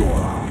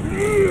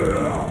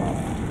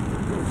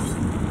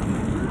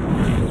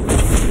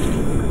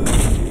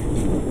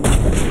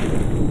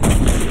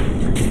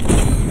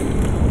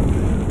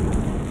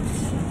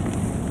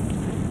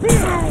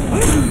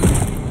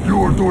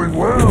 You're doing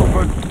well,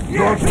 but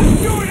not. Do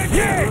it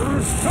again!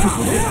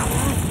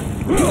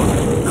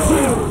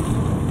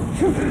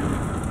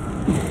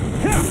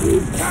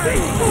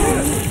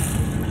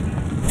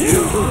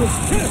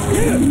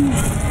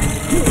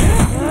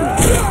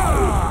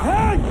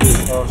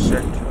 Oh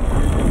shit.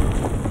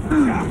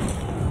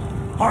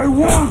 I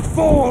won't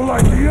fall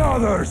like the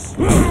others.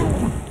 He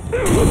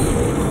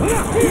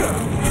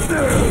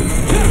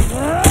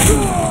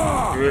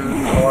will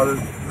fall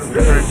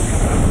differently.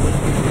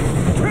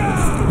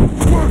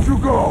 Where'd you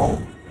go?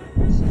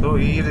 So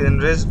he is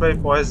enraged by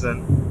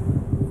poison,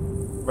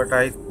 but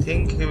I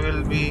think he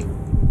will be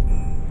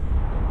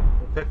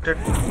Infected.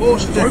 Oh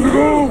shit! Time to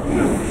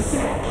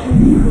go!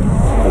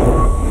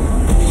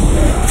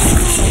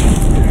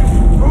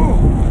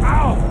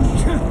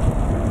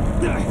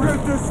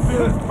 Get this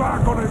filth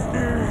back on his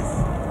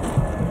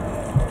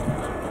knees!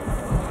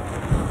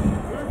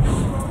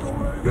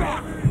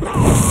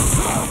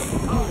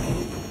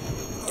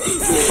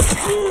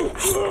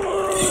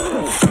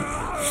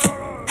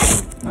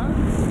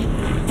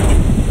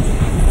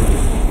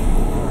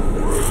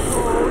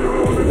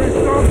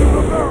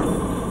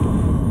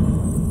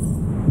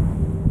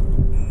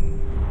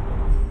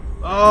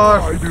 Oh,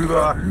 I do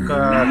that.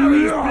 fucker.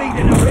 He's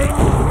bleeding a bit!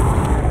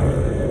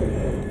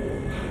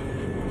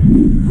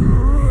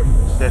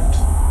 Shit.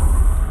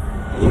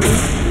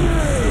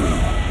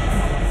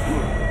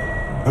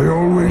 I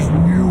always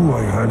knew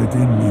I had it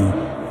in me.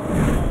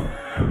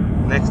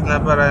 Next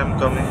snapper, I am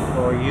coming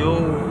for you,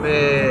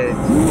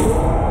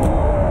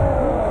 bitch.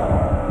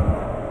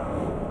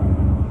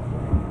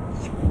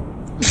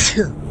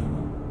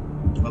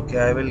 Okay,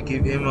 I will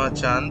give him a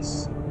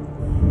chance.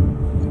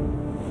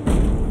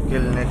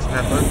 Kill next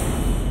snapper.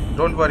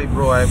 Don't worry,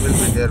 bro. I will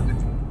be there with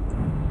you.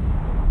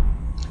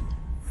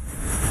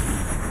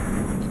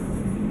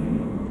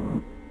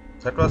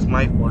 That was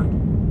my fault.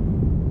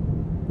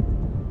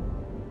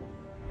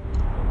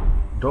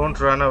 Don't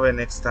run away,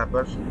 next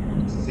snapper.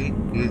 See,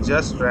 he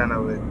just ran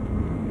away.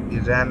 He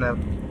ran up.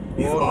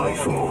 If Oh, I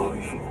no. fall,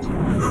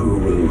 who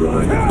will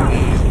ride? He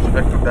is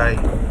about to die.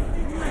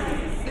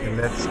 Okay,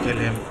 let's kill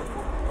him.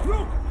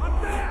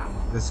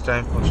 This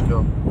time for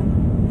sure.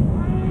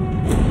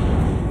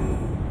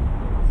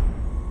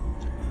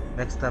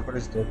 Next snapper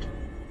is dead.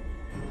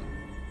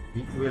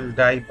 He will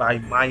die by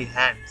my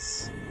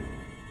hands.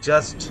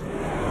 Just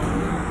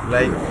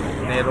like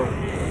Nero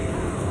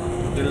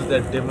killed the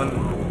demon.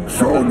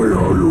 Show me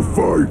how you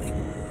fight.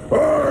 I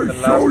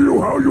show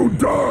you how you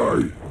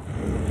die.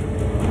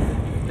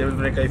 Devil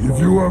May Cry If 4.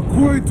 you are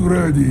quite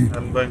ready,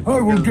 I'm going to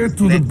I will kill get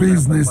to the Snake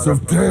business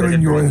Snapper, of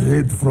tearing your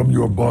head from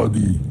your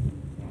body.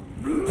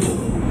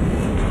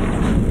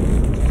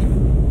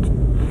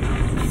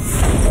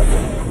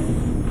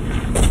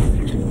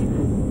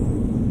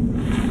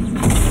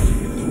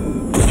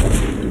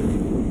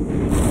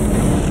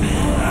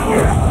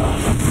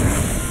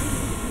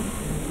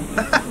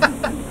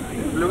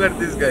 Look at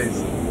these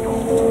guys.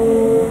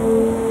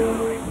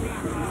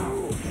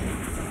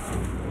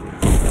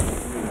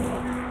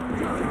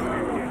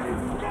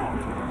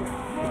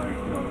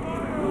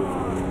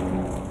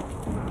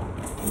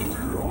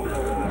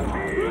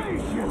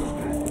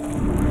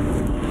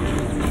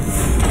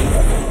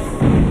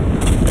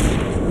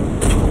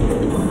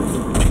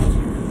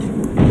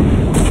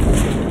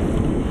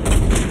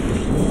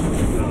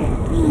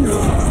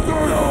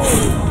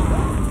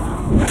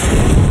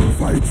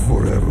 Fight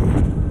forever,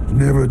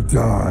 never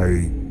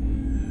die.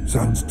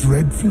 Sounds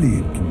dreadfully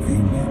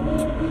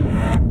inconvenient.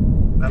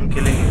 I'm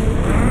killing him.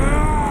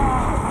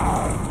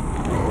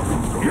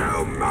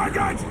 You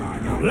maggot!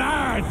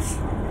 Lads,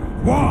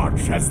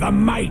 watch as the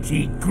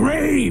mighty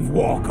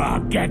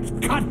GraveWalker gets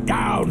cut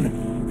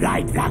down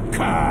like the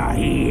cur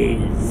he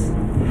is.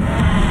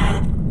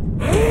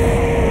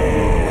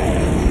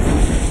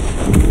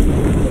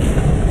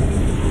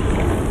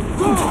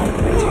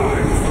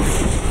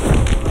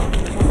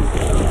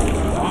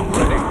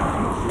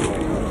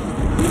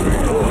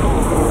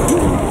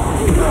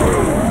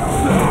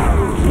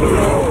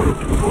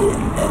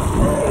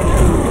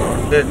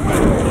 Dead.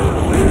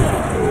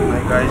 My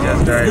guy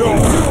just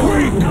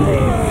died.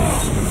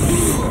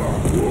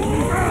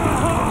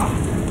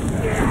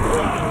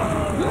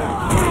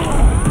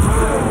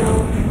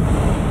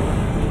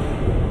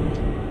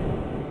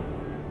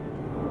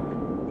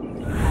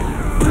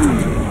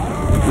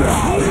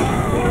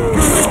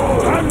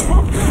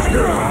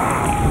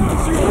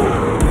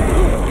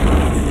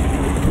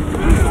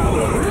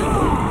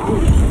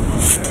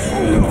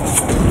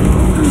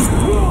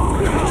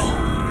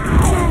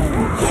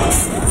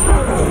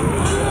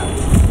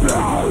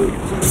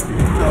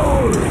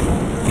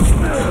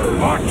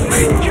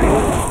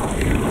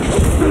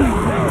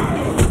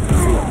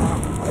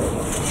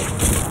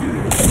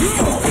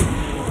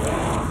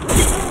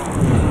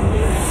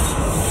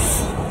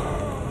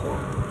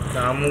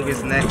 Kamuk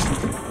is next.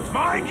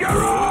 Mind your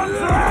own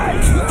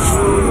threat!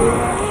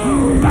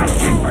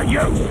 That's it for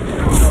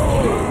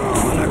you!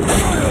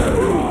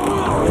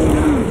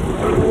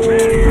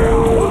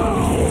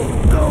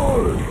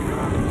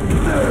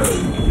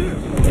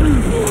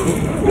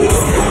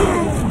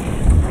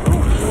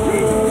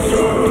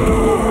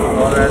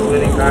 Or as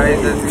many guys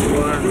as you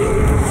want.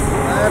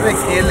 I will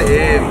kill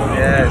him.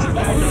 Yes.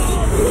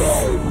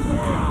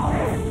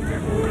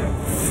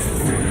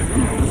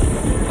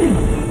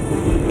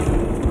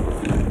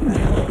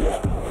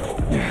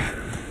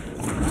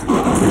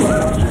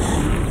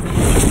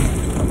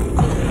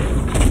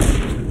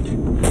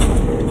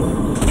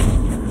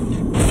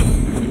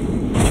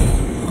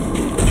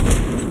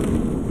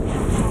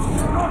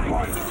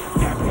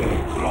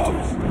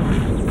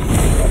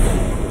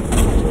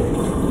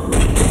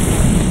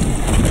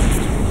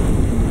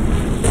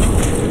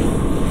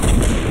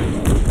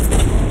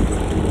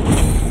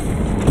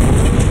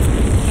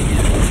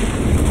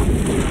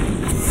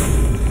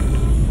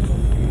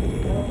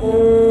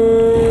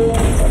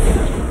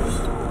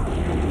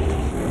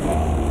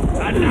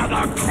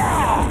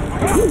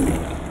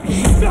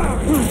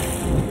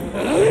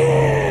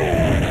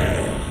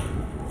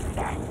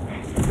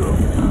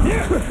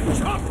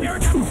 Chop your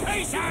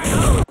face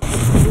out!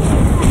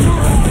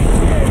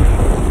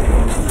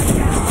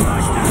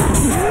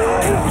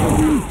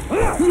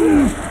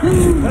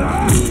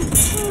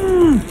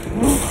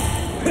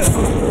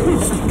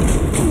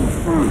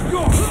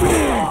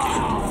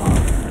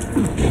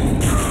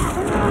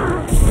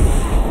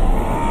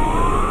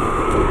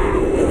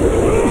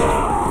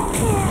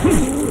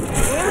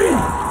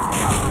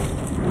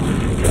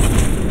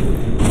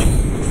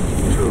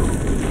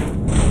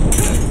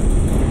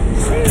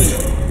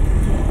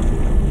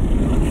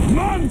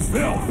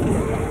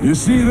 You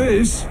see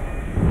this?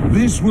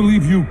 This will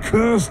leave you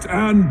cursed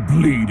and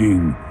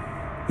bleeding.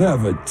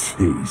 Have a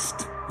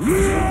taste.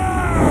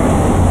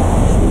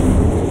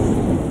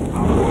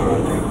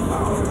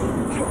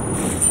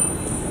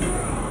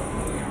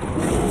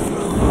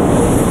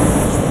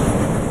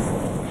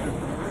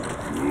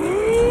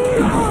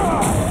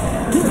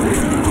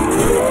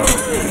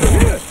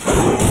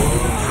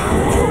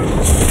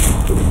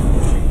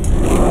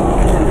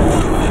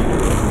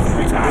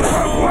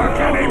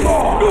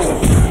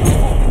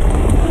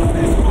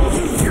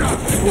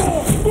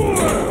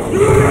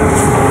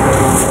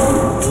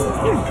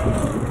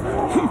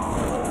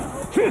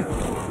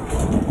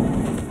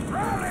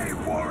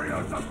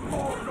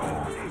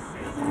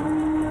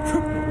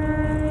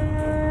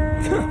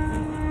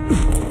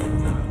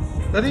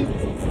 Sorry?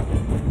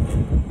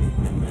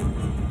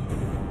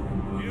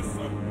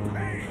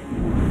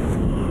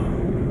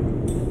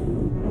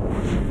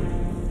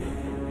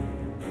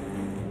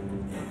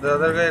 The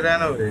other guy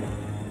ran away.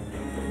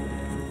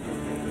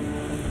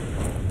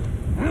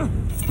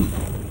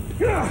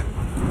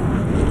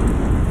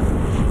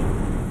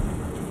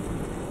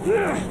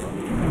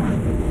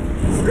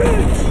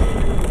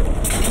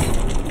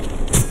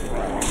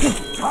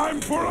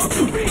 Time for a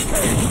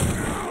beating!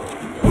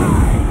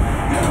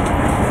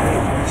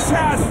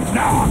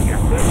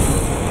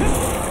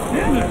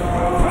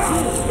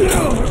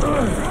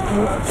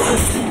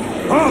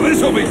 Oh,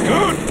 this'll be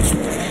good!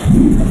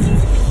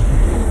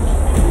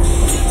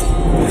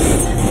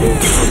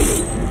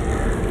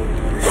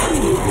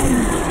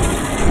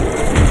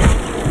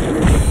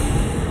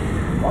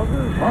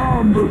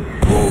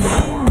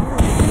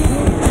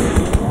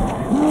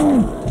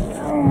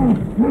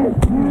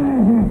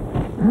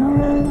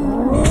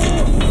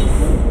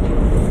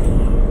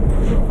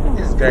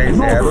 This guy is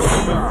arrow.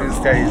 This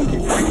guy is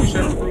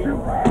execution.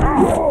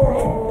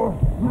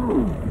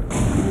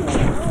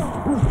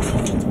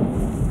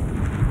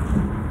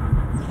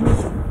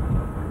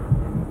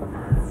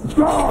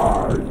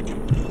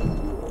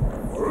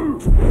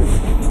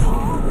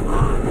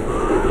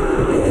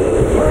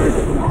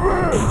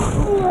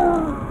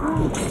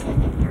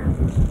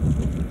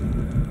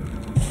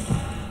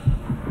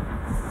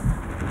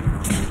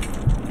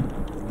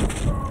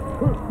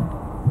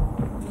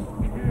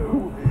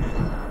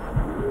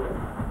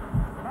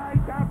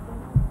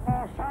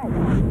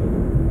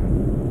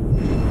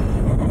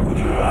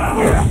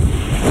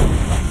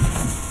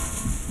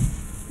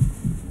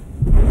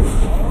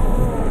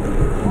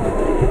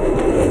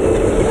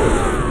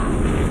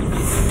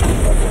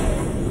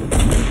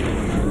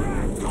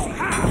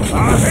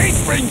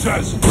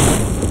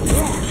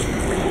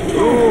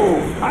 Oh,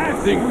 I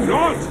think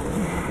not.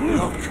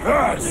 You're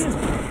cursed.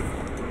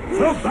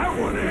 Felt that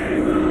one,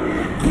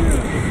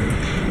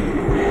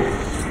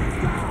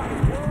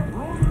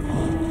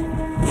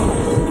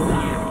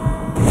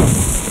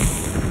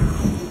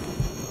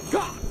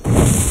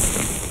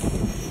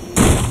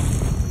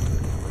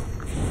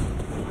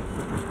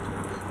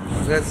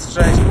 Let's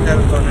try to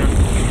help on him.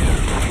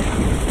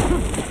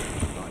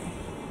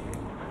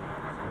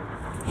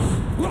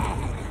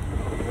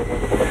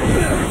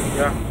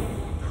 Yeah,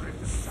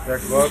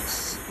 that works.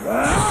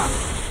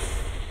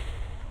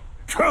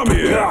 Come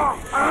here!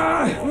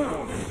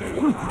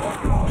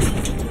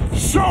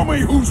 Show me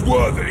who's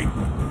worthy!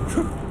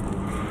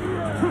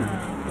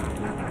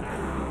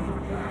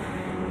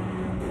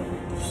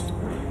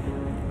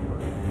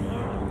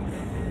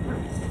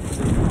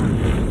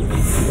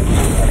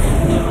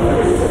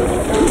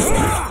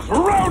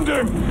 Around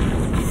him!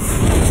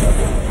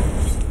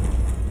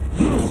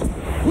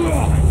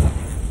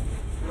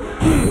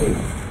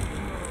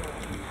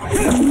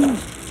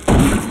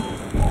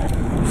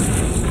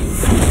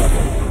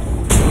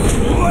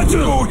 Let's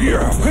go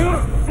here!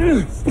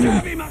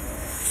 Stab him!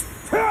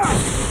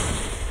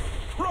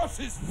 Cross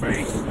his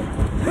face!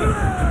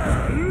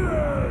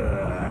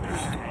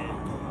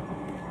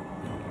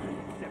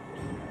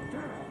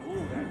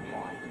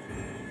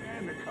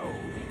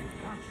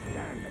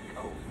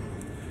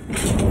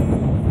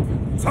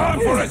 Time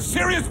for a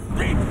serious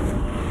beat!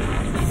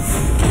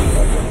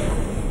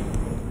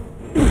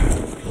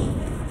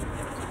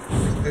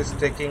 Is this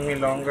taking me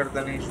longer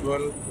than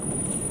usual?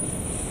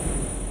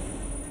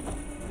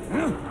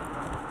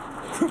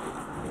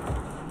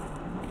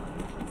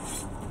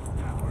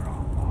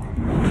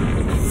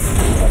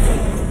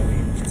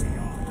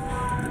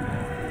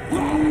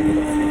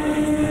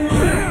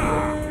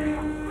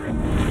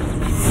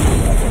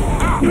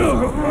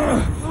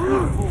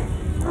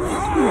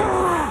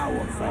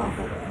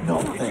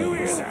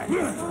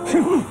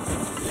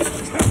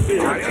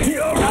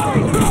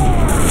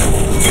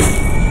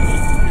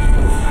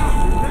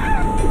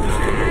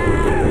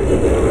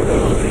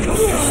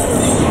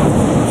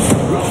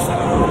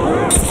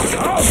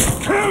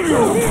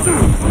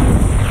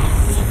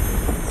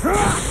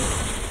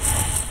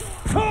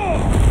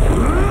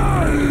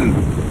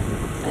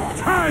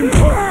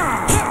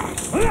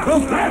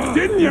 Felt that,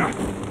 didn't ya?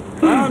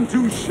 I'm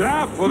too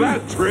sharp for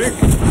that trick.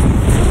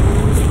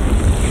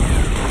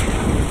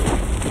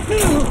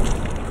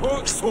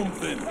 Caught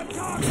something.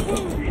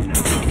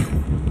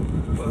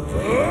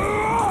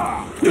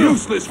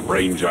 Useless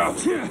ranger.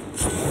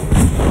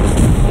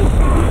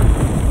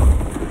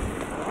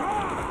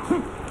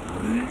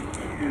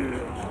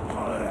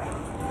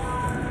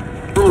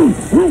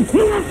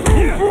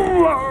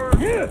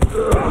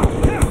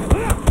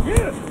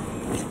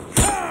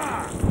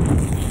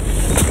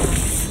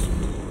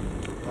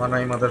 One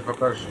eye,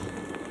 motherfucker.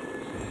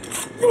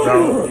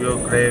 Down to your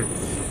grave.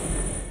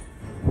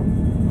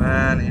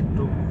 Man, it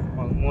took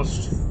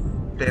almost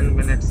 10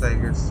 minutes, I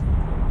guess.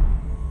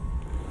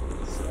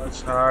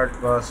 Such hard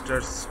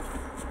bastards.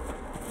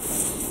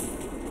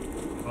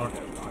 Not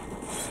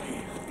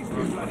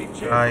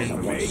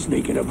die.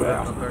 Sneaking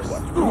about.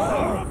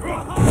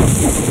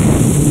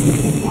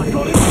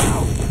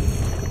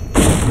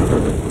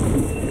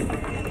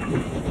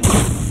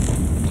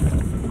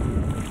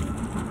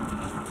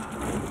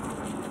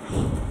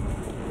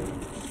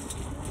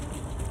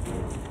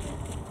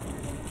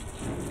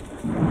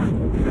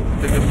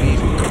 Take a beat.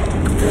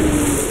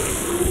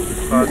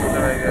 Faster,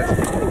 I guess.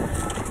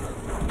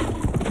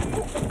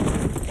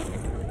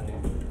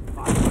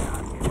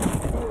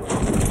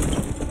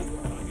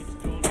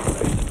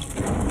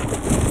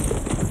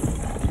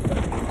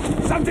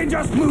 Something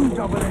just moved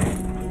over there.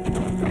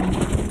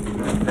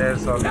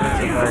 There's always a guy.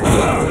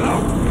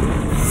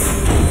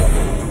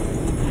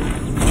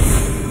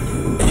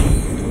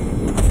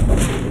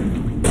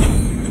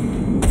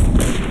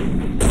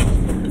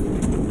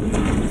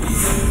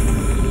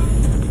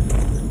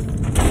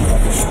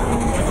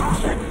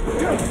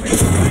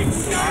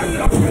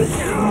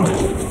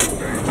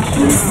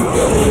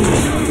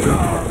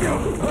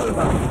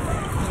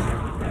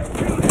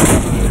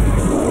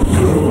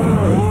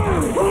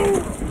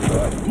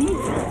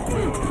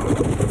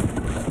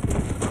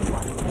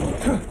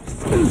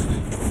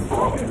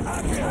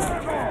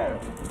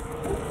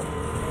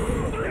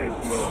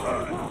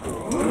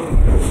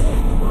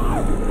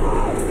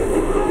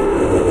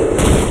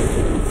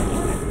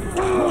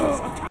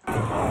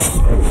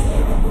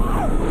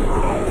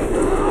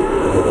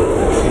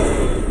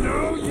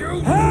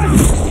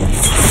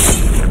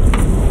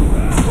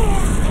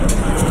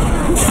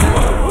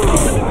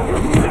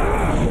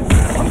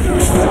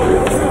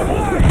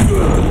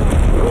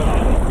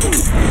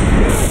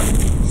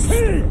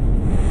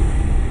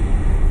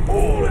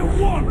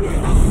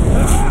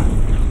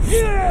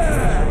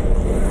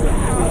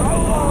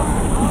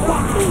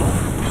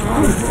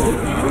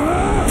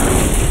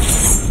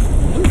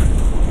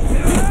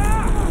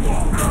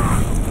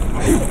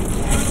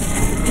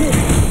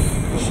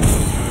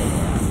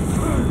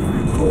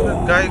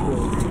 Guy go.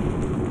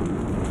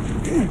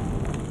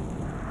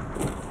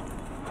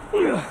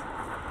 You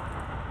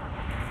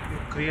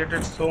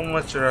created so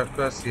much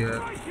ruckus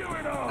here,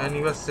 and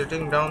he was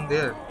sitting down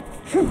there.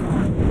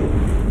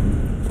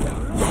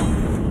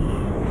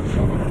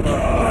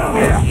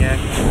 Yeah.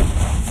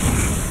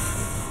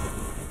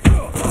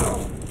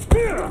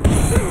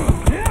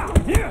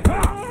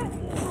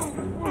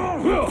 I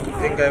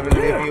think I will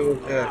leave you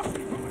here.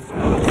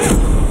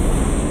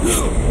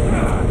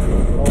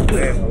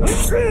 Okay.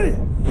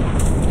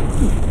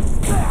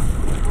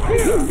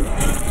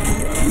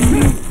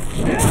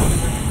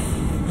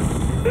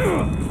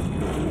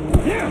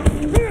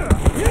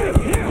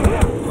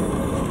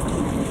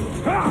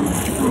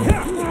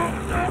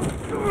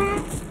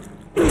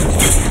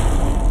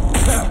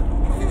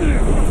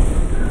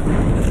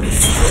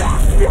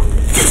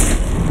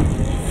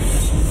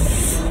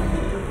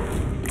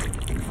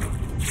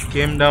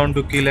 Came down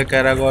to kill a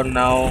Karagor,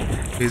 now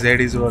his head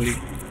is rolling.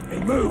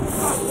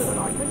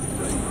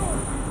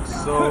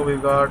 So we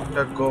got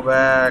to go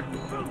back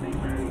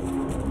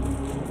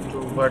to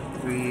what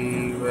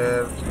we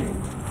were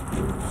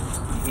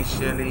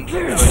initially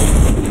doing.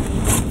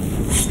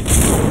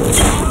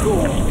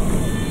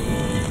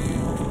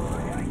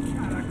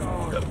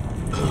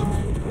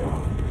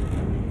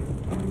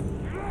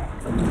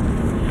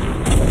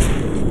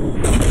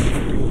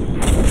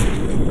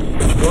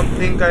 Don't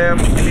think I am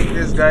killing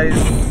these guys.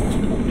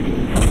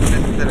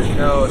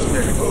 No, I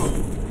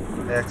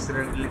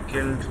accidentally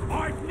killed the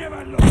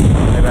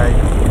guy.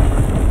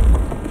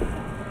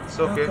 It's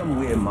okay. How come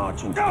we're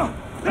marching? I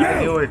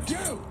knew it.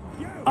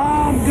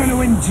 I'm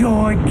gonna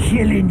enjoy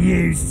killing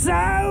you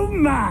so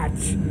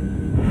much.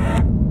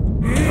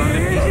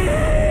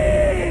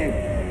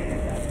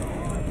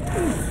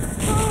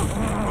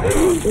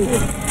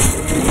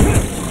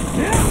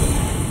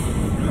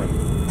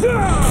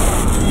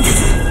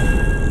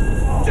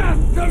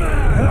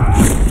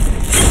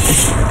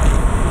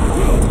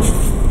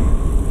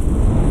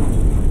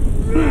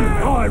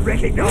 I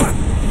recognize.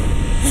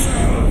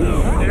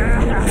 You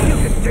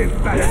can do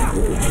better.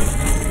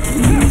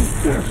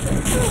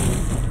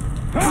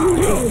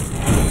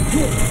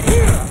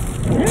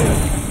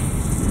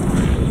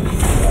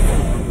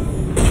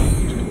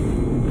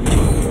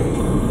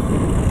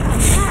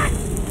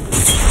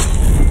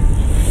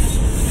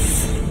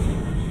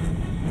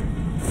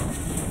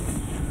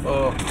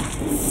 Oh,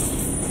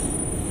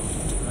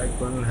 I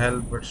couldn't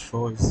help but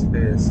show his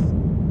face.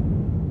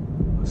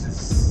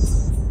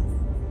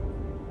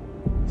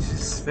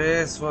 His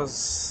face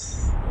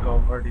was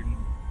covered in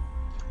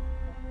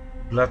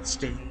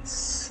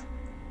bloodstains.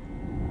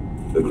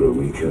 The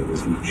GraveWalker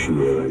is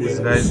cheer, I These guess.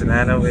 guys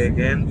ran away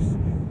again.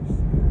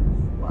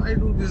 Why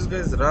do these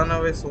guys run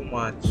away so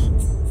much?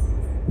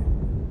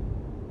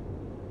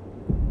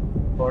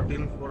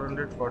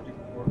 14,400,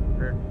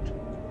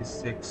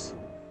 14,456.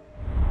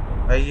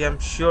 I am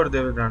sure they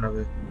will run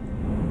away.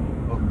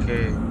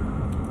 Okay.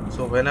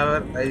 So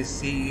whenever I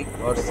see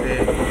or say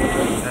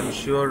I'm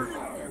sure,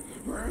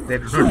 they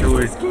do not do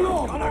it.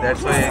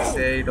 That's why I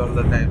say it all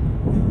the time.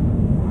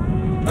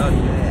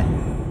 Okay.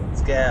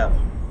 Let's go.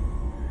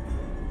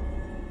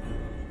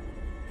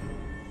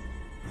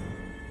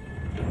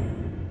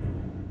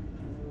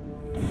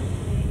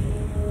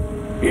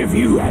 If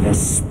you had a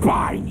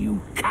spine,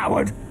 you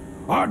coward,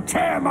 I'd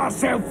tear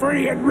myself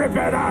free and rip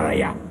it out of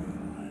you.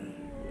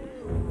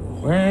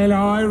 Well,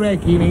 I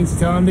reckon it's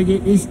time to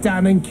get this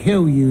done and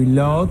kill you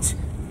lot.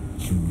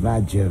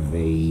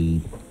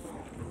 Tragedy.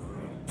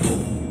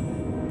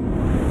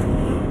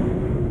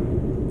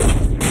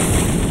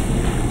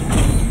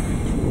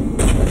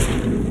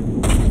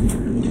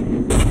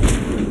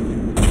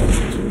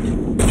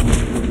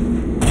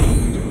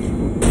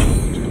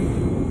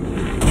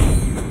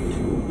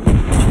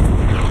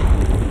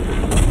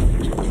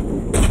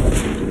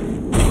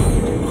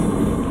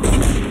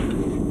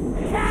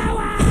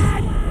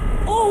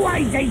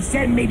 They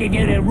send me to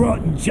do the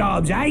rotten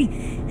jobs, eh?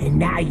 And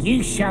now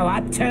you show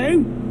up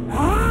too?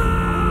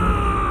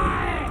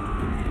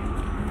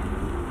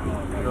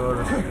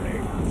 Your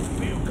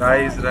guy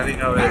is running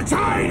away. The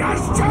tide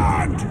has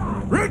turned!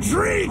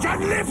 Retreat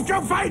and lift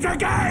your fight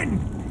again!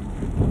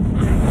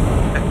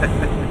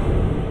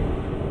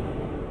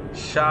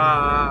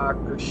 Shark.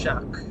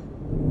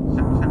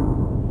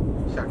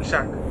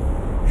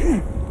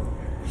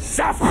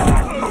 Suffer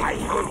at my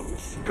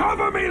hands!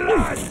 Cover me,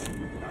 lads!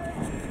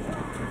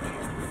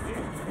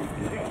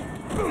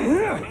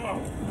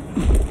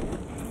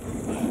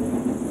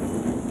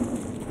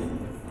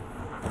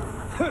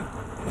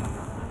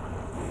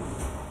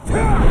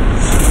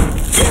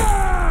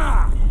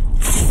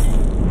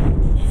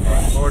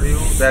 Or you,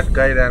 that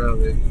guy ran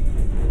away.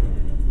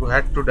 You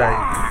had to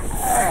die.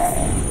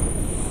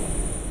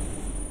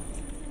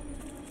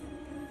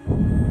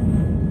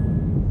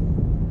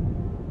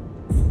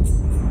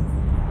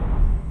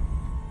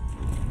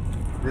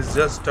 This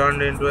just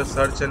turned into a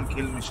search and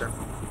kill mission.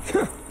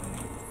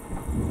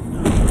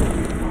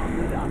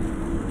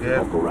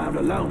 Walk around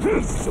alone,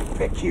 this will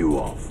pick you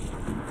off.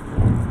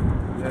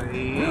 There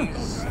he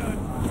is.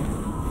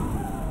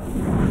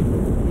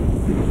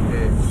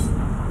 Okay.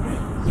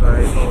 So I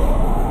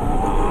know.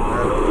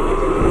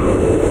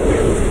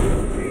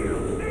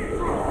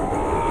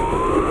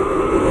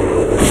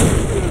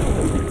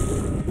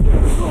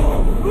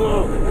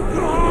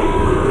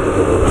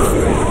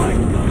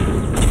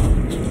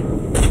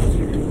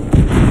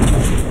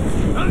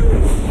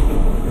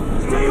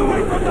 Stay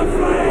away from the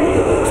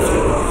flame!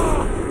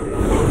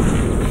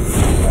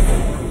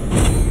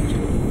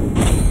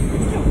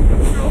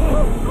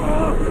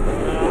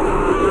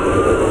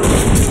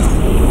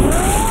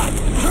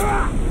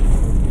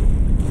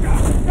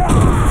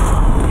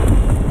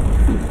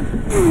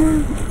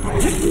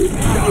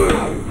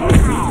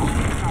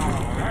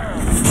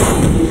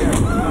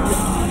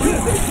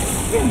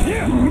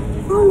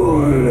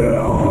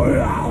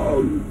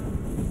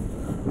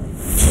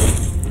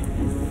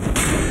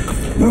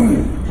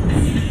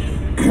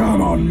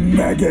 Come on,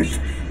 maggot.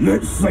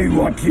 Let's see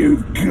what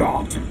you've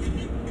got.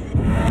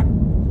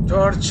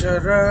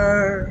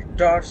 Torturer.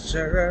 Guys,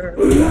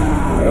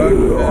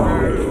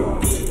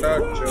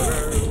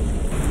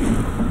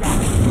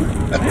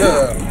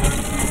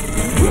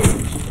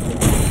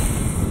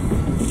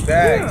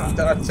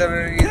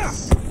 torturer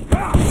is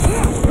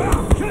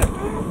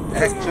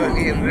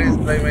actually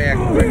enraged by my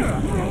activity.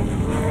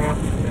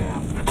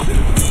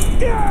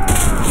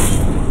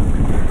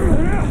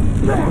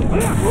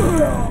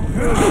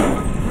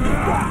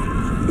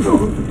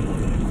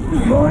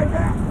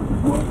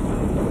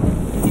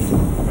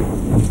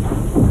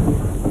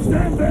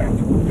 Stand back.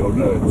 You'll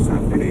learn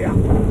something here.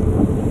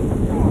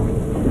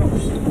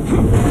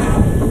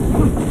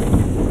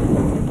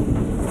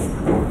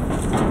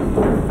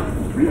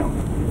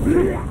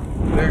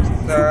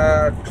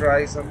 Let's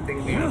try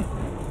something new.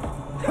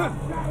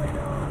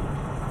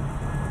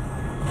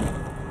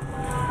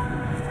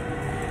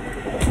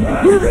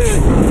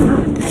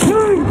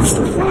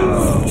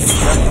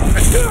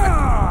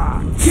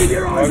 Keep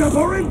your eyes up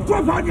or he'll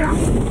drop on you!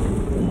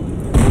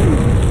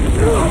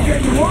 I'm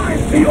getting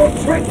wise to your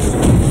tricks!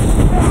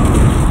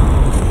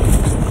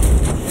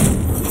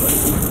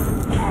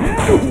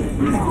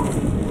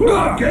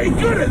 I'm getting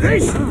good at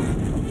this!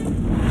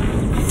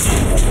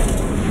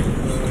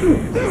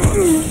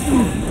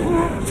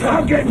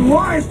 I'm getting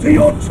wise to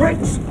your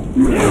tricks!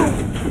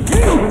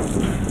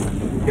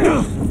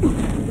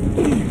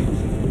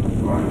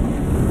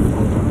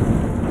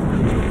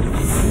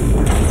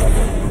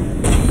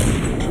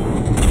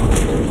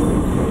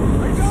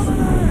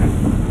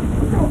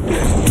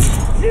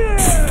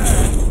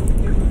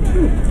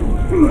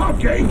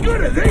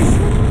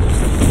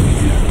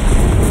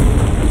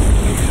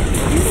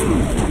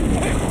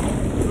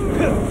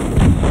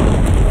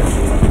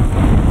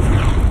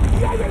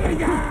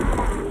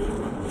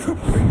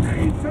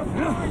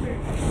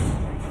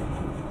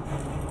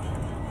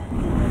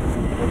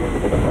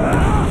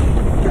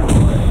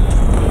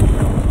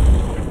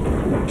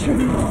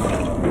 Whoever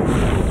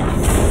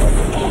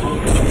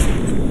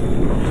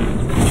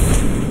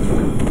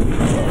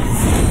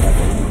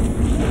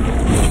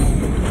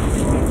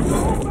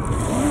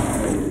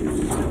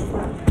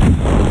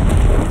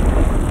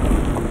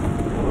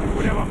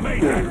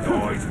made that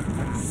noise,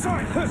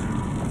 silence!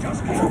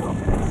 Just keep them.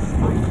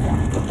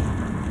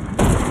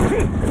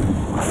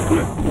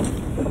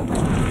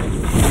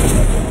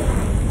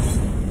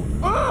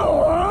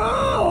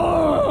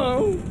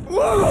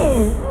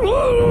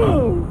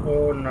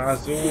 Oh,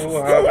 Nazu,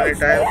 how many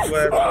times do I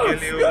have to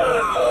kill you?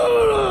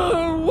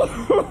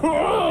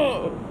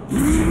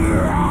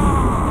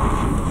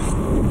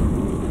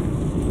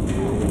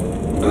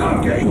 I'm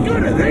getting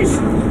good at this!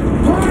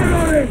 Pile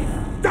on it!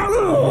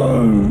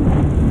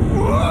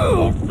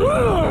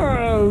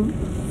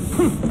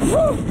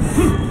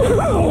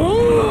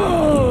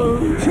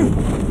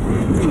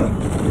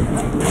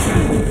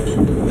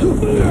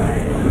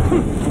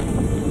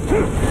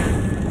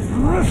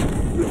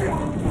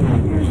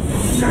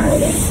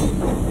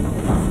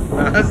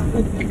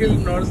 Nazu kill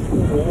Norse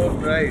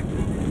home, right?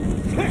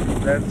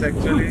 That's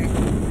actually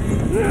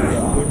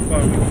good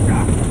for me.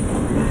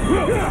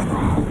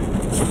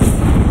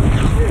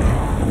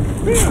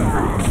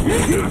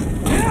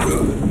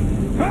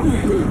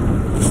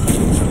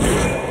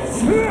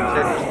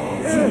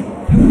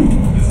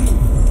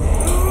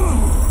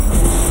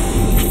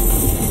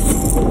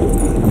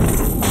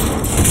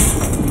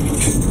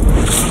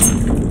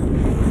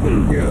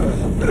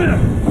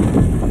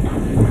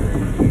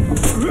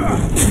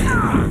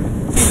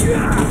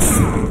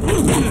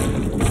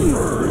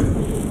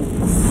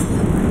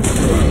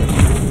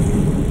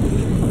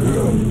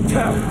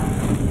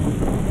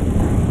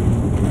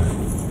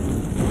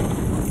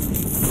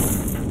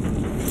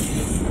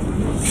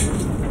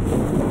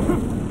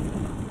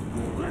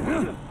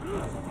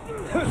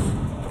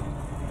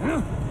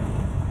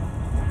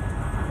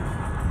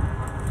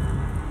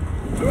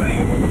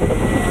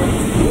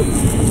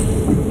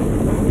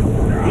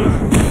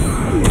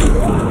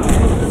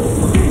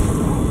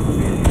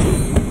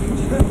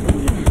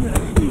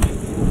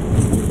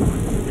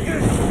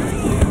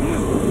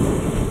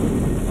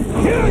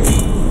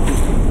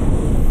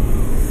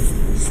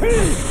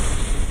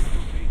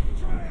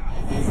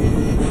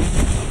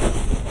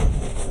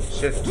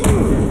 Shit.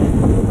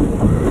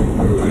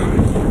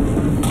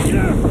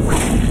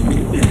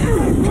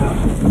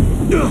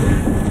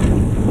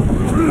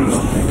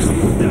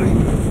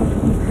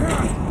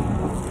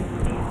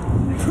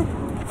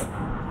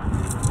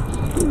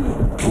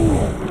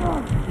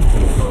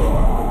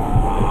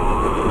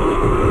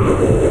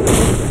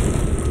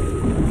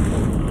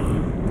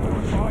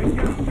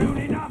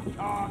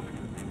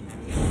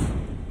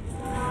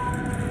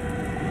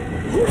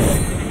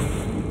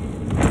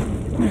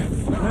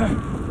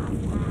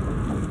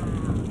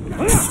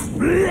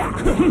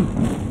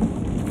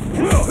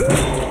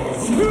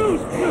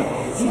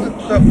 What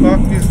the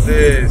fuck is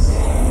this?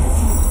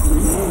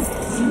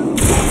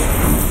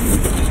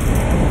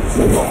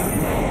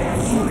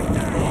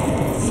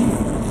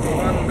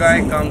 One guy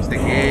comes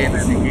again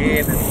and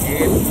again and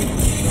again.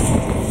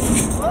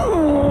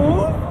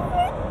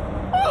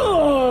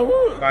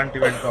 Can't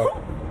even talk.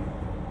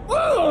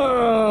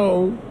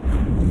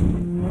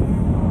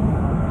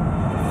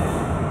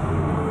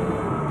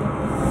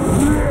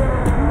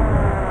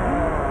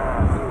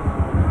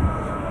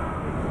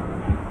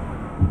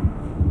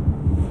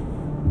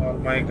 All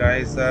my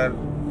guys are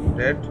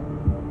dead.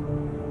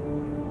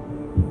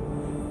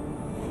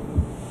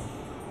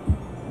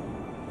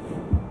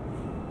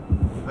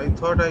 I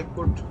thought I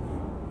could.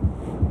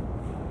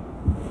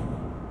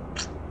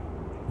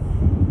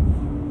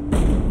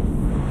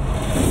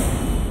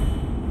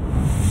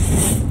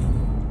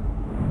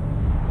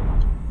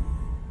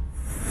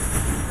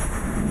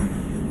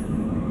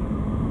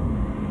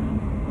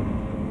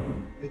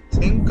 I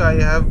think I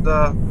have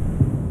the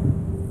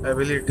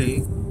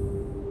ability.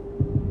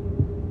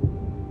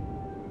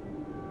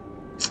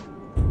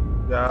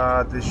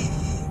 Yeah, this.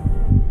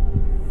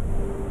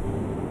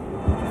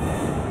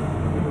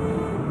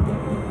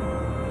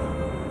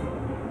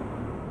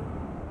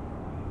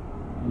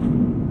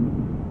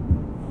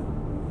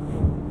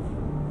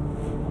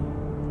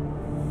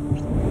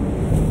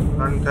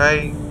 One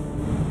guy.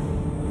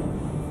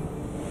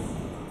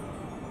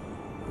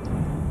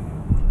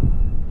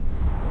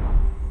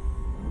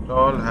 It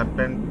all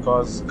happened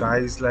because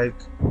guys like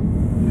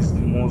this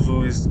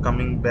Mozu is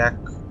coming back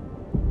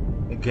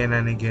again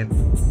and again.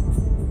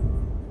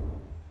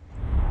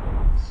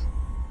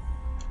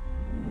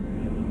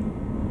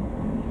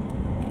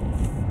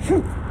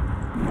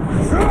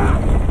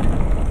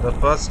 The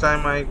first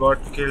time I got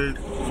killed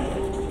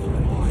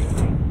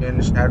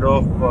in Shadow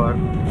of War,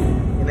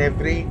 in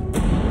every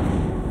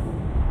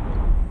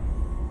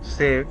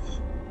save,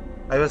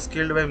 I was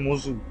killed by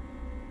Muzu.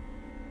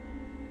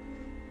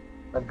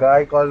 A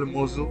guy called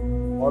Muzu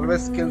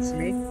always kills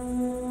me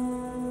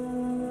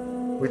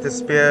with a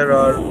spear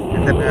or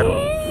with an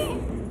arrow.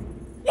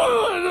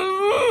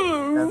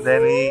 And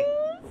then he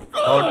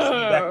haunts me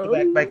back to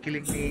back by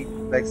killing me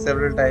like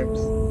several times.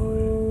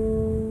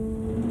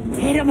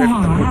 Hit them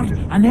hard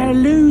and they'll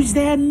lose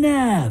their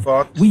nerve.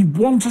 But We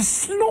want a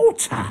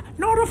slaughter,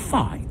 not a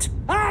fight.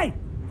 Hey!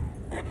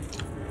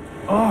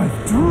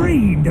 I've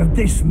dreamed of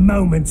this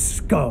moment,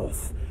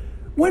 Scoth.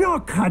 When I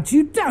cut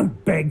you,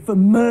 don't beg for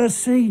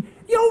mercy.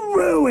 You'll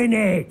ruin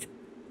it.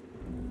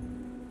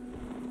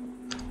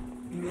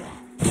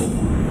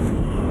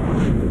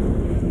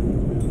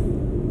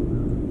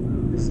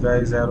 this guy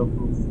is arrow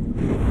proof.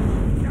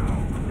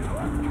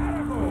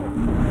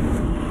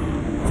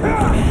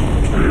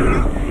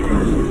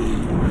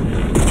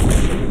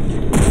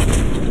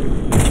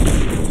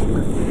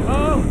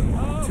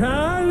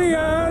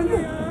 Italian!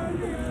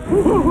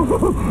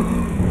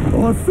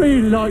 I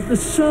feel like the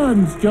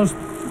sun's just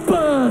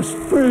burst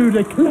through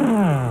the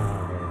clouds.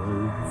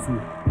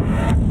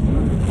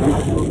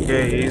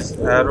 Okay, he's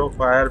arrow,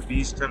 fire,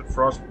 beast, and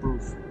frost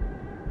proof.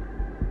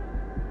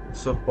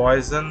 So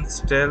poison,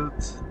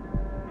 stealth,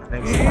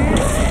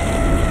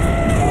 next.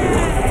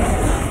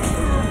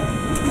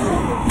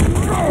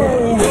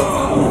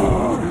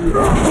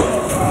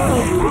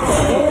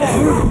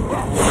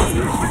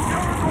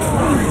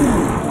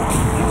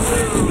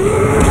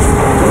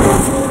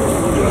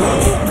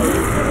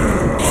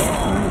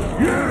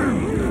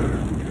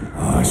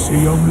 I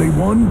see only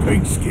one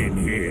pigskin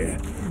here,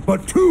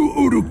 but two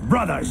Uruk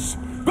brothers,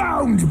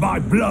 bound by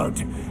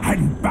blood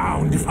and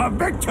bound for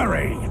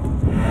victory.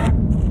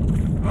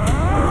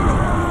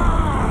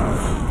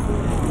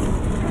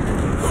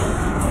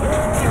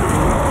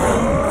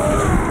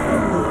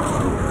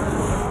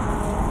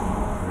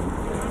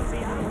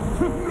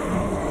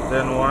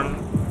 Then one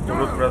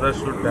Uruk brother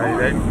should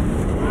die,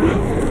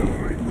 right?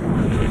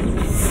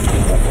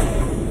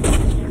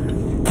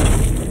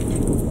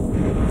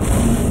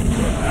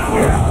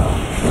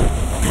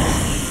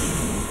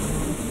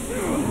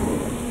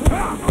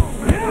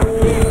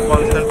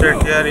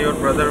 Concentrate here, your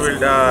brother will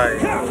die.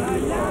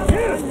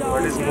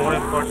 What is more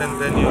important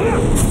than you?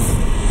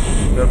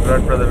 Your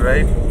blood brother,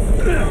 right?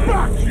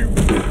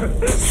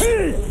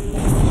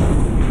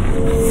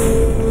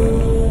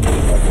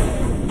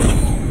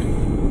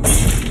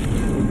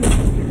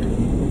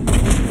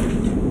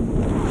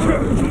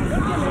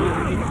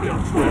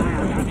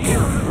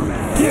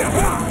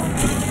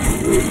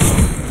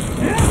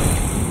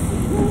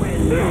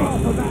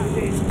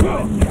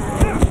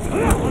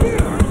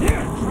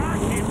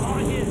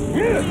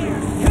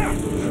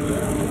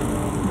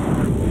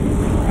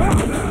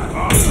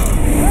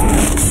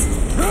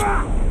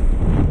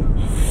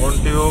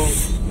 Won't you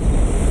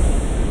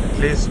at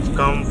least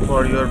come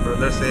for your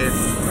brother's aid?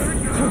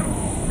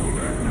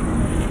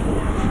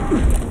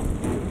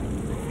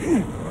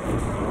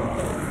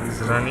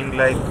 He's running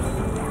like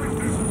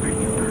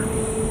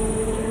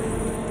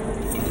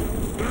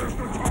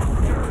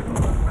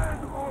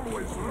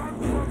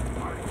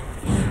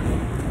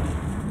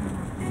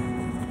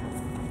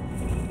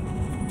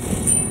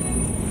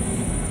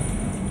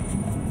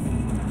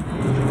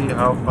see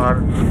how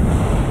far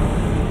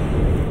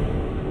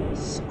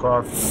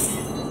Scott.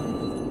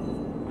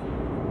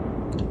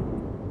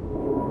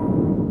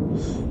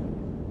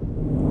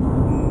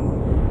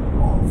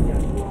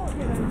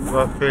 You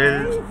have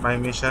failed my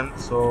mission,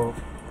 so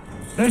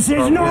This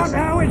is not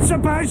how it's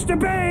supposed to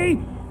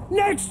be!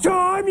 Next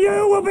time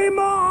you will be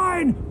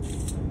mine!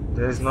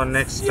 there is no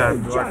next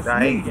time. You are Just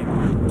dying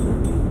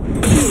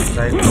need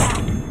right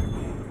now.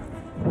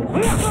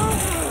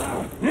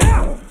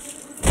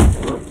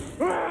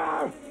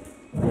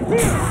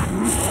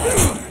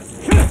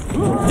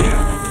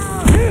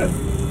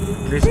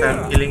 At least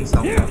I'm killing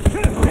someone,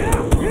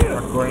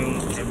 not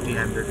going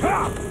empty-handed.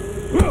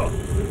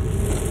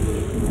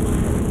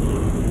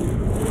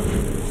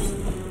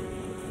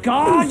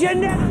 God, you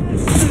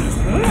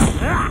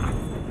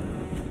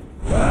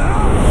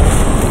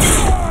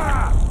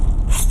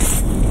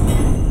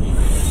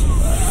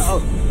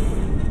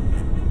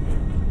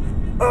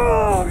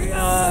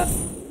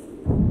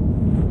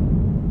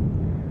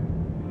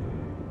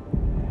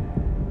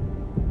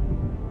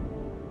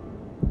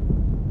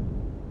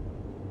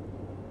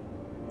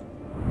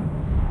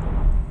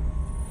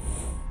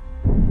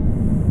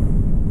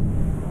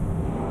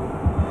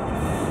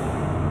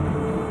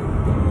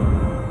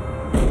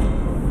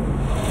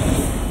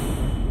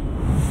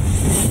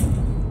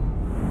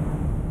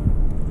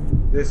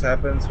This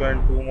happens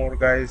when two more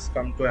guys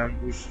come to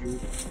ambush you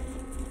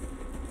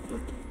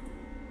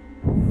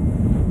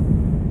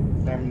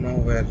from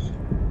nowhere.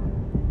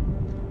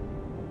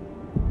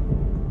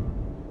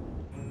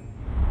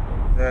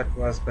 That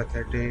was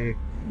pathetic.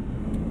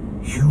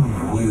 You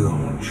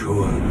will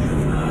join the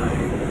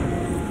line.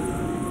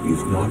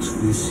 If not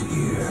this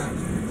year,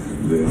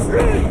 then...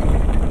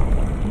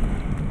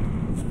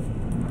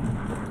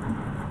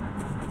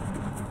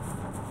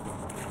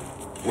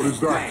 What is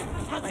that?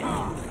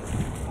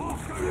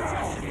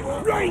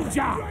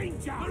 Ranger!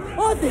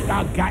 I think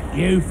I'll gut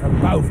you from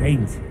both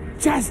ends,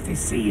 just to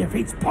see if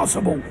it's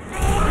possible.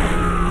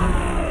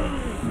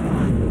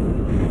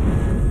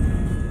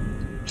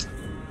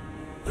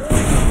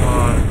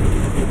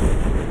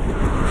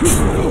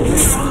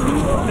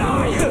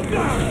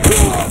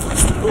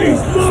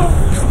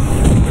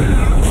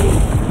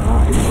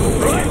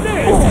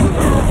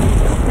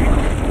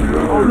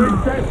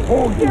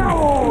 Called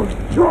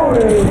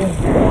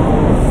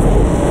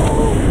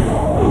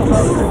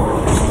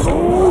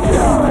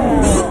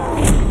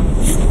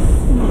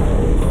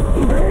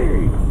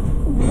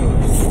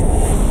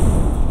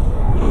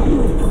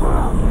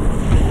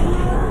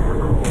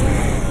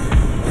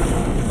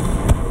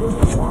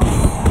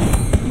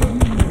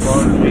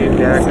me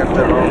back at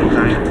the wrong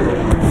time, bro.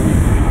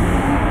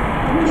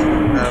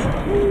 Shouldn't have.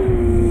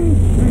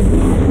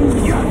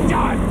 You're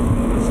done!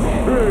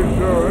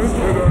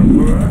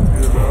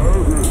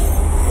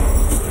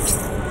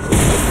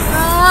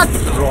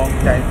 Wrong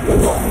time.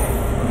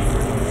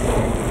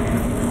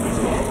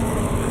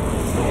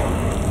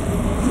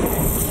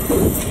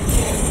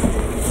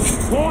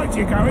 Why'd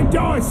you go and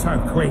die so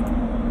quick?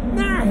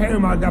 Now who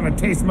am I gonna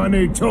test my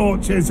new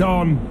torches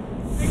on?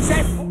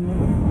 Except...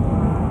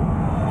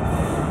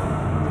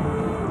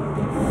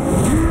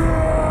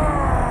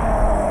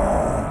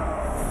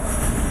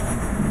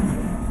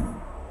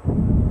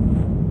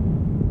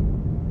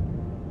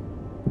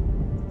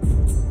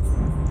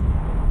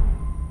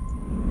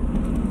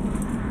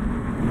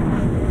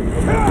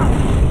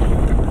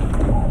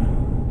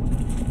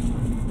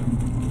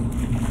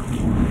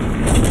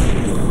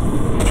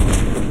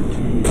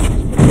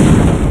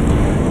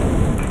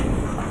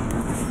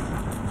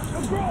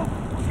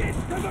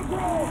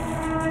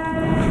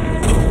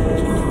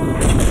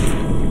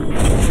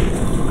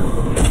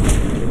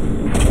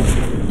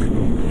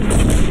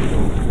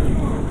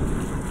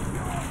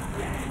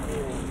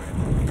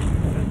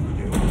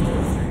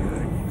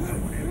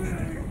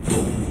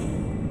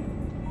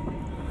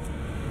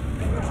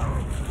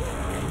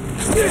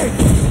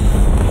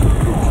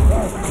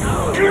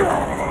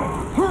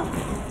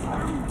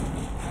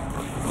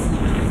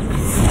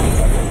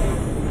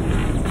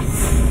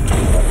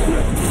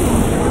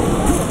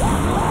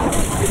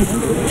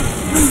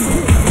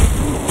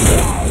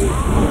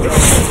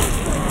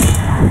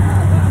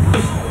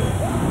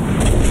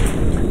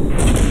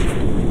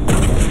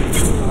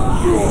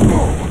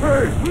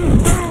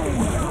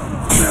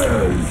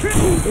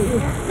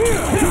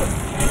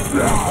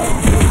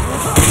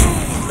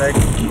 Like,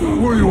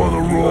 Were you on the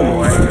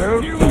roll,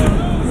 man? Do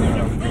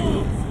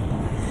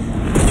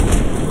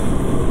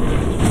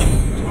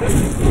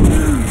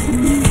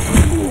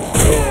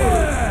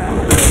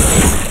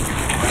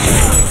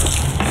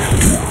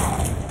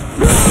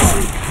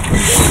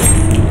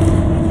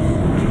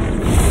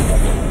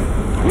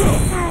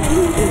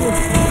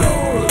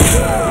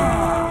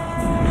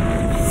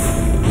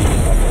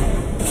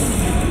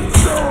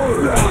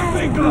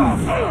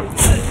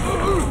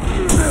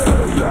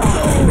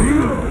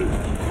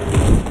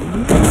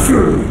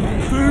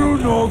you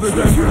know the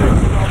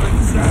definition of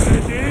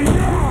insanity?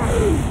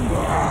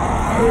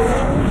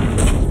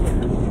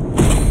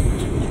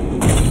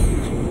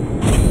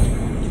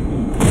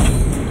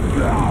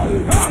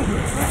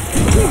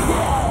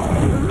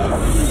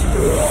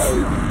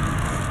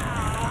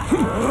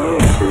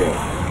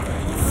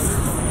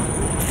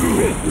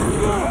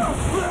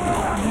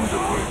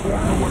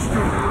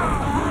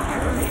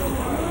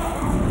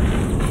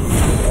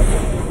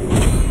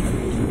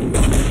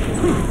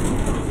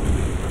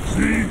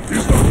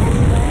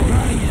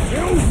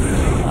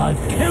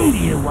 I've killed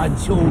you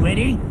once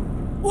already.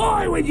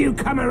 Why would you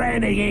come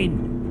around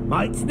again?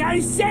 Makes no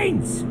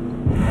sense.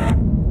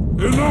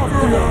 Enough,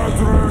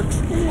 Beatrix!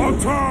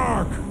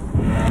 Attack!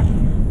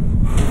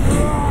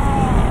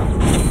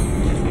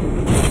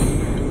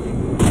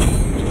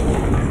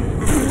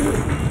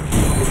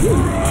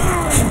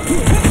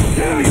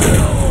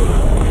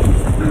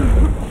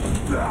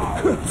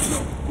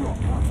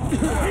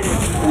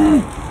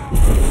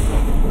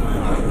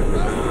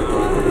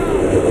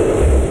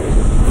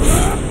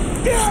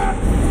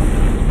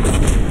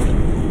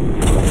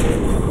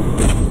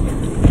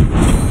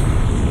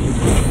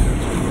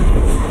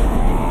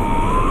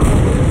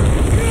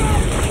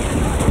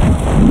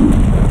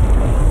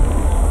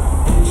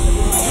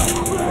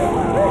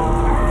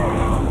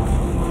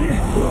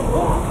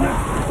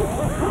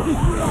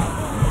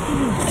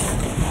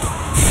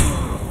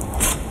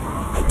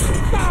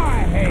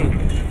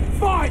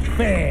 Fight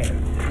fair.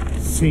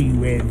 See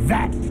where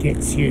that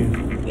gets you.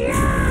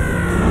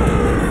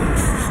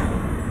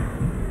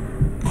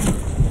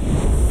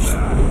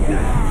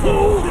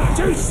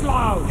 Too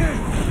slow.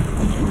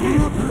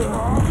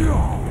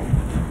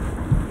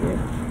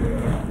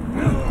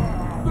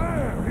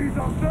 There, he's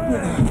up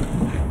there!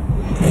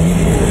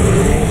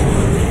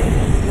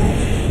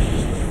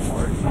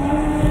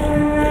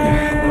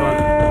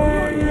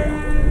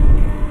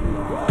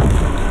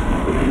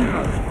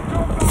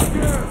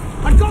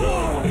 I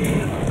got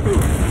him.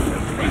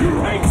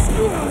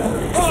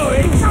 Oh,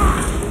 it's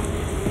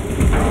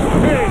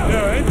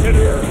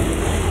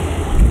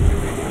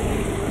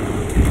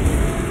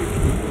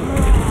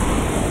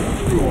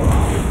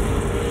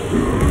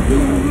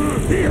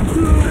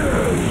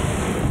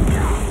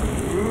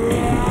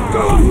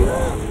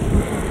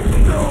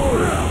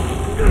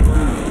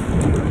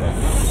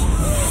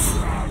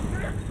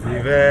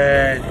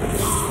revenge.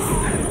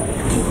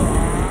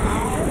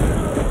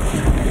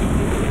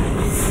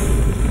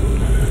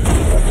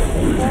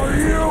 For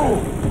you!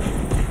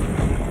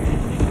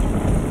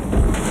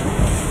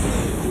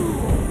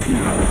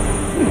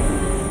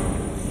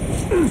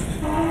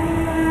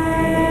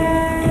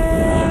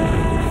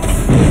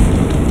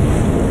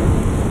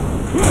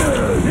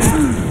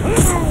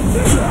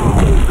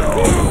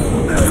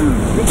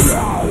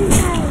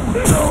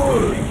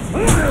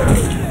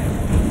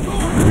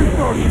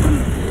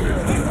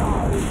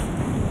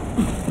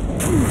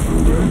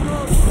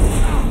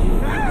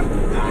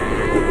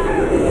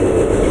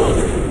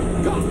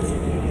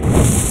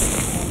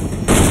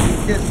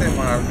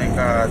 मारने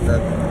का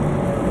आदत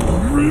हो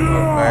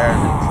गया है।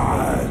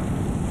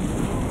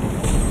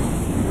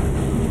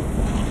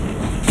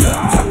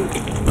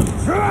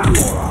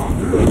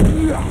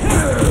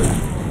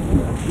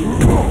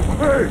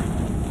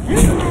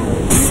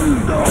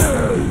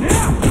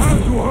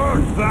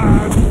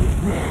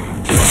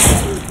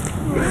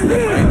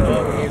 I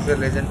know he's a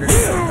legendary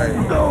guy.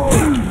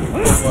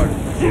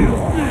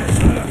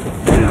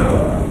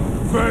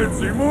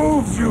 Fancy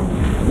moves, you!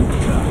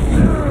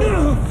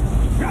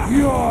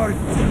 You're...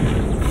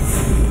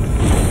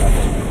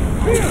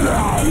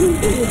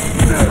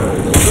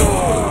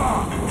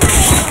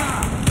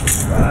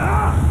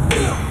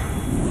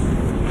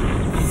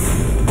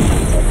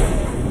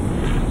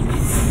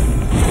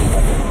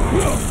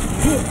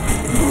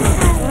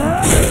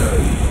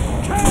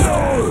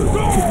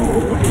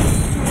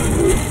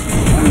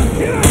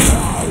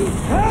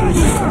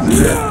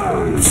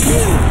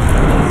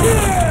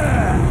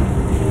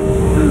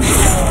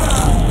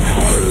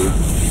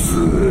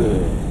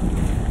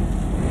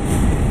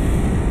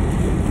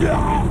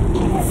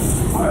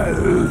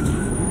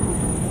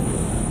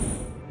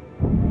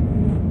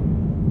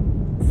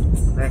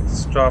 Next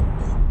stop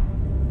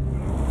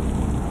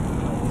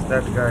is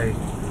that guy.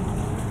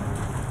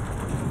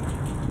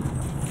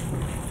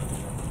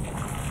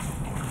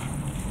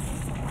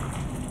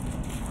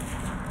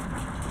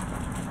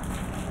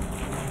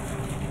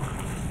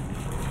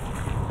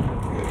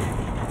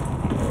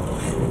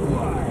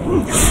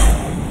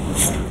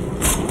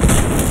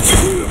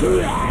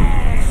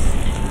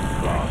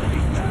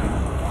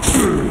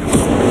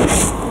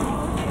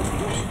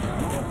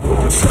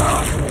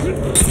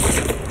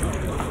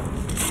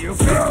 You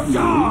feel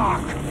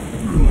dark!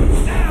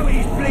 Now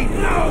he's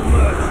bleeding no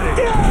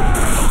mercy!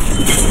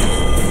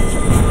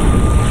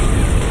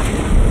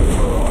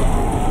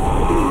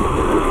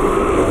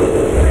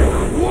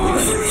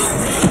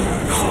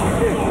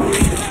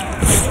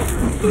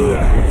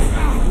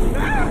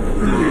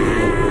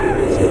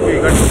 We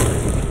got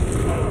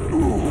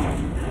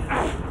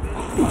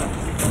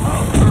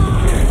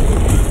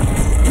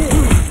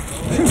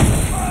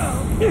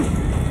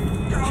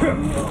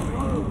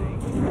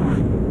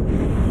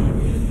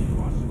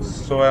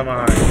so am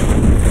I.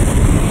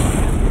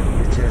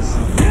 Bitches.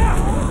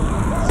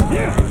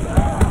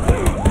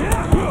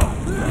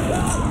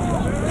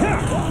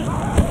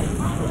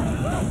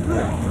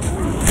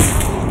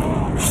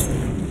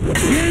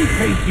 You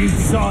think you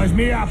sized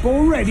me up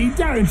already,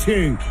 don't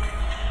you?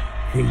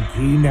 Think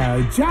you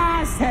know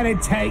just how to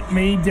take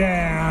me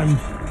down.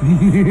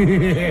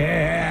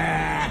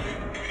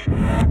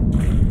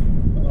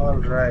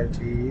 Alright,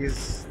 he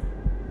is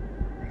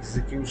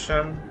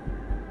execution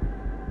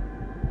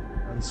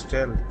and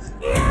stealth.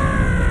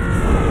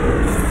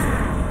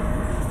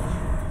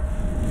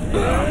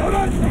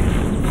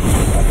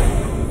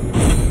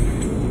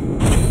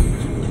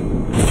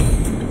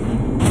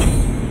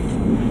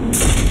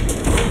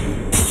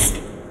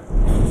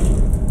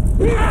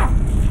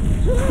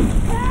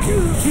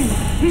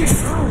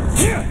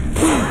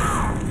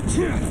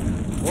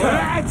 Well,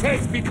 that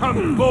has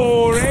become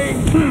boring.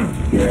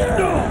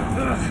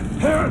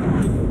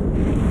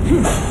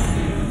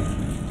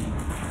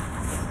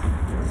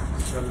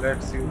 So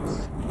let's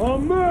use. I'll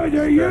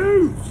murder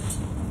you.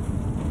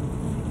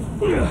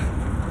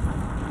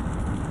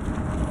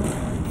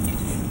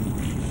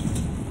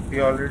 He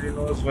already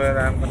knows where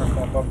I'm gonna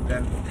pop up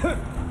then.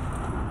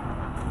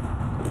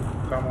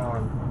 Come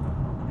on.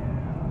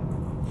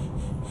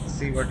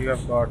 See what you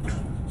have got.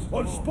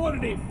 I've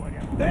spotted him.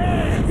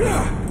 There.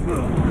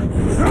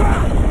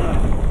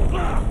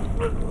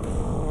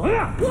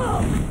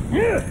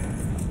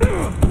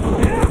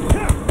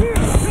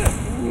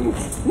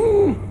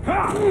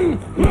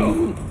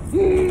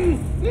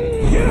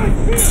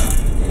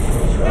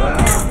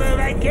 Move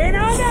again, I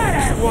know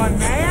that one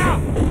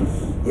now.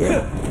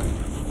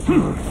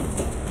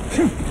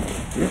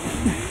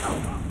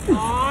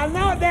 Oh,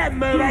 not that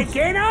move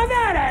again, I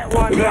know that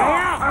one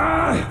now.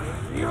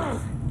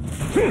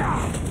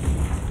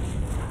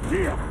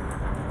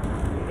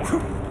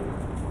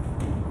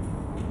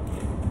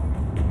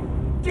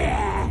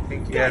 I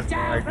think he has Get no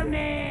down from idea.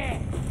 there.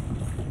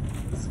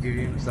 Let's give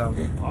him some.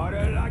 I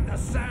don't like the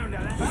sound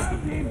of that. I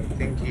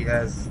think he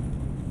has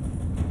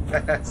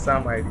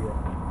some idea.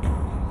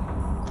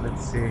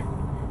 Let's see.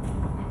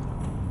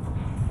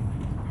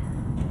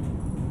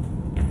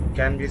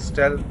 Can be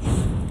stealth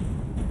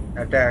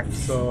attack,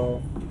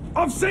 so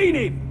I've seen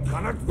him!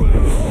 I'll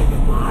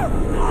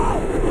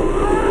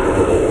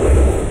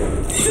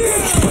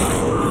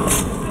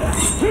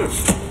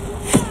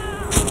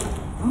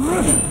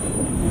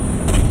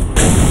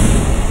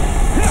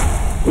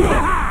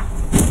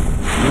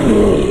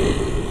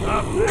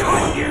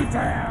cut you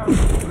down!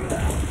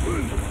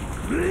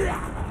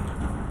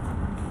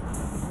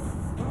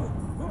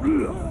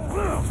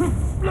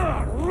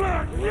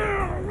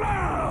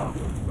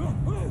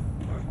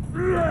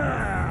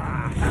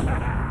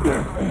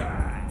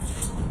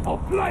 I'll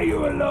flay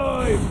you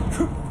alive!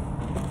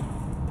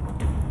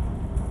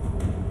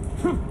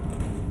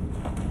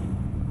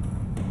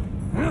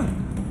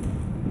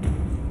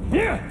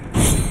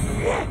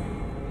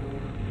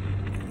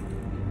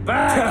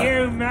 Back,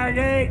 you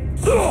maggot!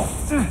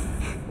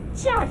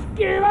 Just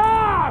give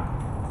up!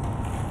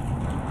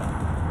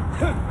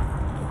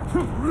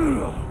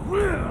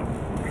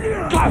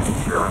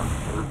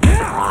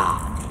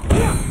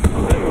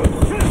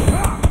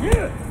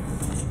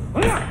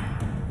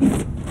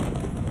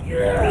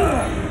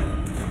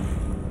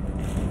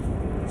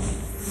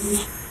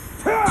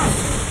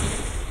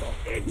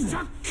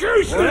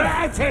 Execution!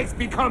 That has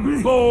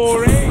become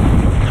boring!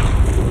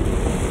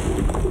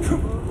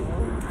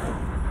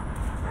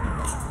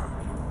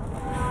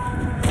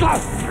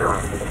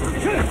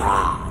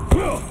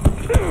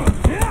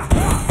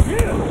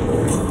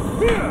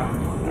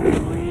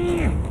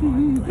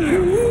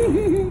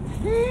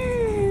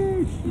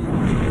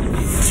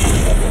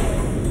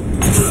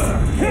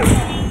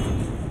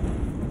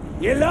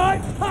 You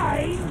like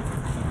pain?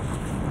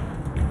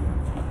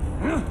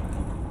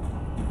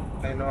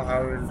 I know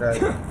how he'll die.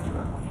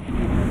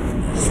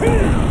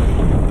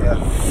 Yeah.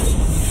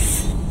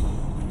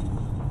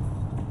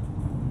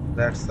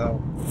 That's how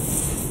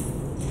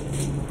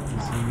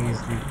these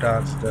measly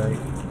tarts die.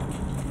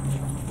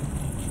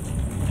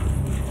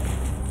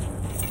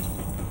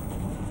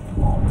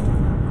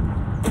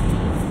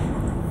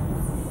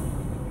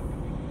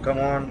 Come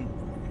on,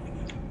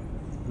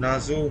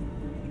 Nazu.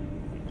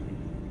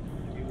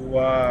 You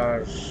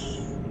are.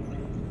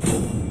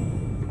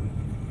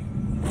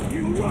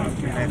 You won't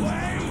get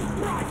away!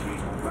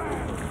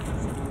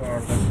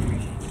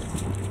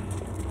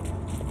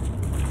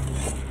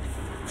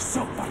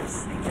 Somebody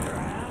sneaking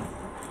around.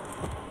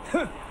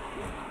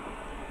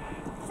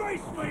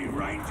 Face me,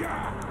 Ranger!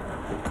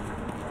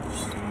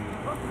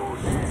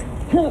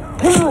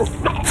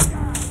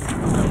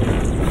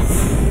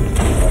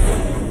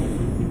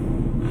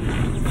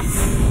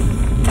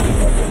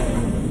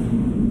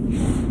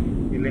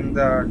 Killing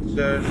the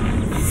archers.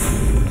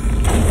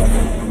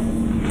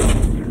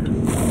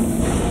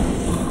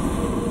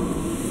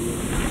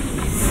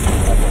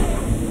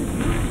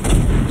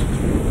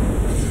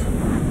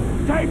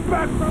 Take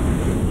back from...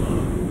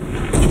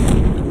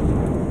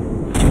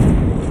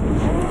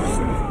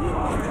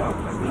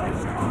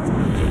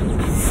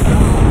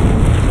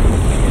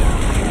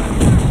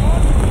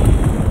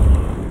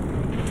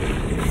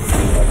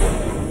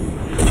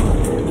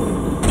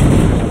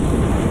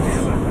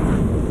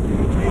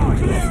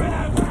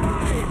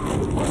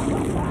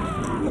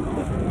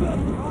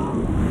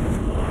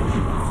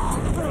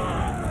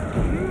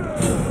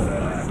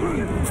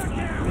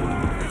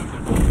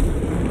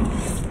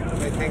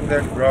 I think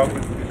that drop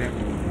will kill him.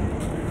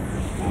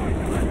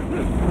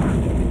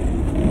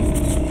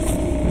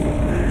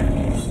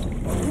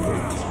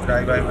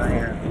 Die by my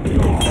hand.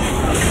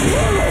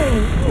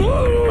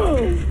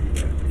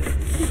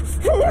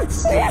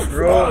 See,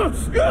 bro.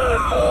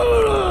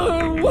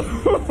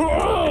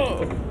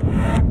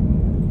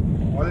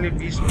 Only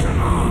beast.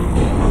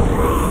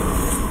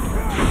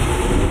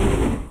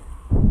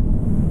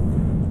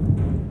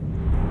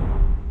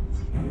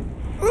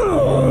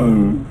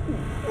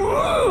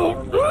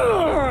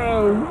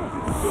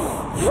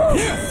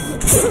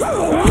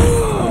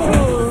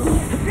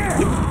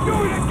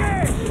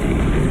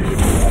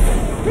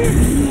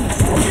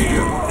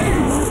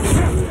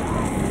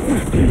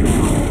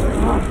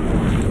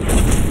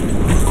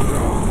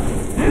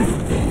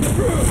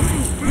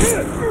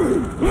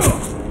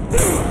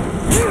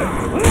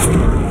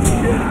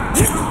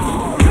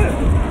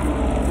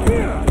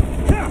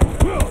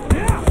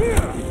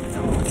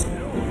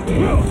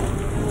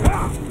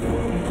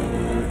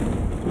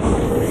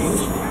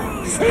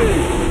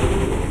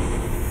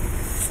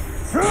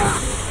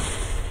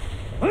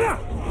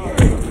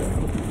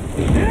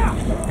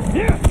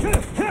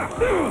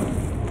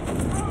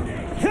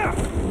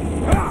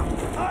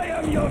 I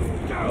am your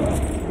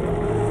ghost!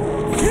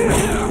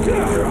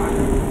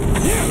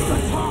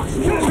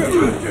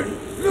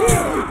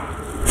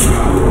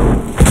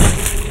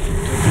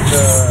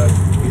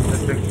 These are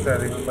tricks I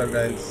remember,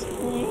 guys.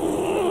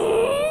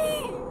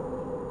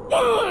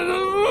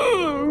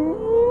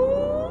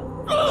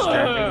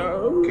 Standing.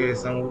 Okay,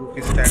 some Uruk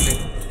is standing.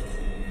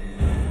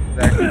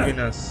 That will win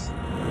us.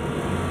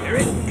 Here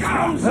it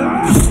comes!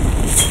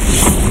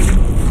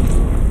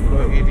 So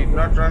he did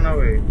not run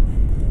away.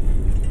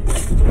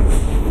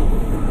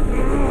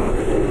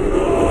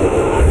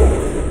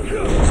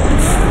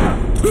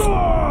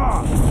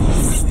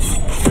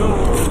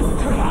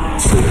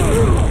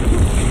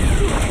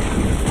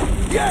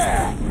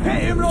 Yeah!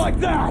 Hit him like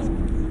that!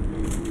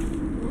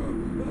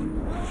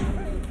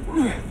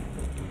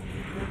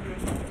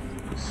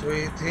 So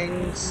he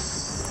thinks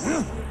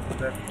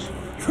that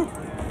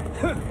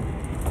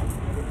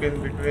in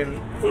between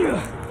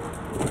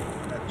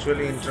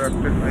actually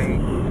interrupted my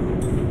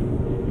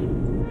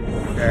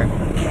attack.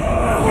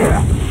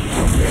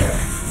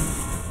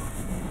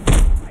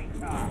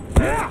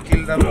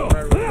 Kill the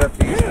owner with the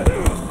beast.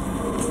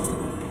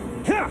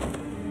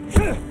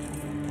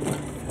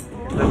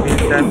 In the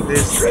meantime,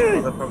 this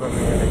motherfucker will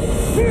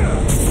kill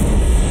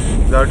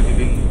without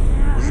giving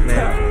his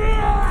name.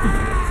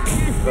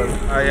 Because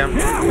I am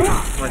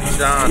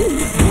Machan.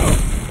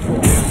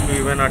 to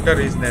even utter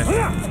his name. He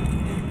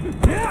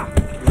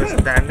was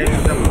standing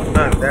in the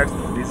corner. That's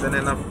reason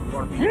enough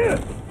for me to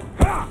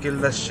kill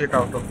the shit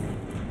out of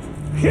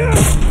him.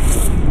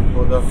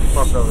 Go the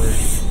fuck away.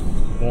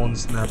 Bone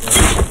snapper,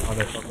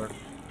 motherfucker.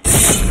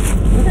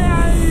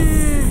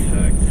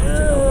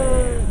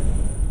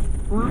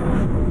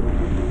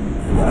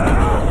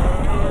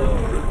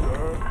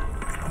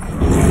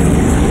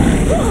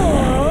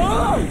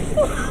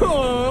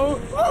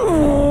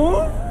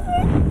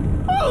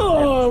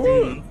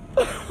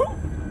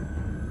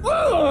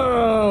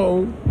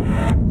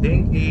 I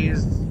think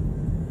he's...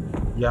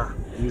 Yeah,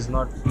 he's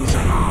not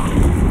decent.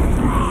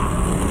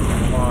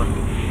 Come on.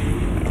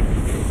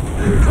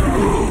 We're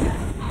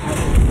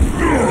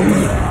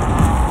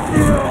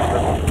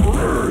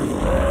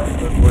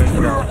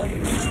going down.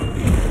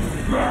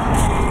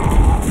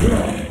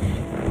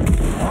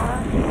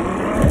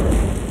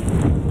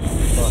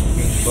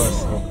 Fucking bus,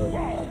 okay.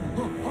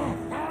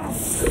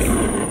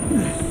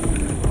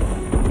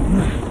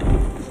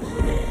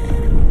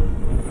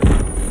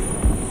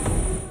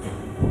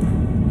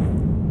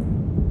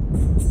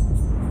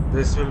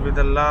 This will be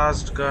the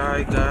last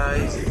guy,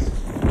 guys.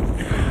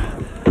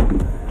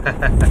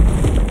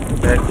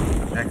 That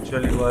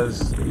actually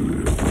was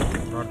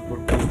not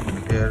good to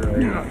hear right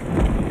now.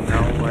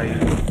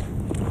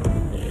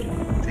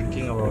 I'm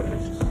thinking about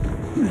it.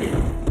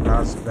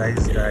 Last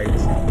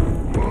guys.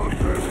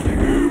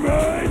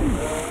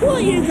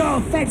 What you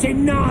got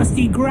fetching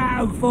nasty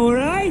grog for,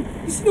 eh?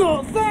 It's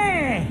not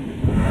fair!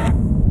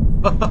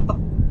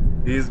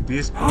 He's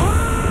beast,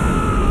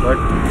 but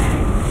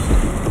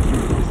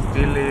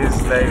still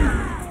is like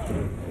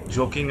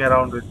joking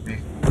around with me.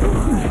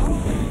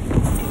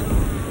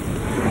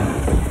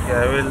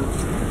 Yeah, I will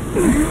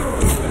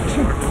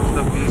put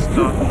the beast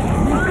on.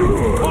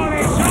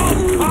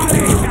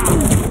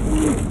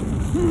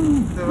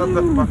 What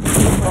the fuck?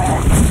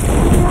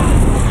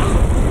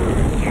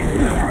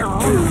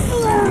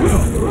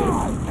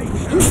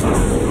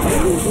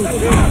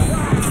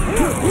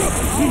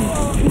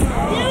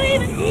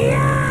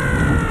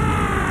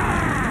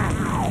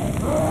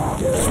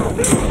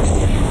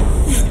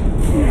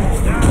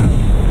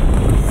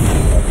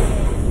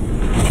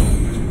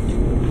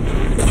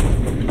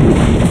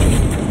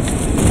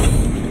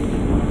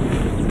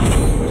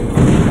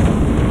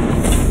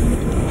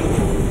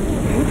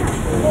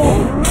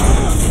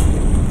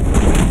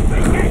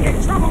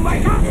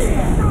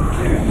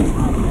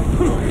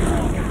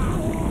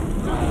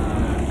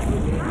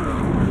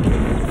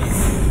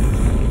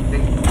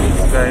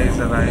 Guys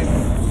alive.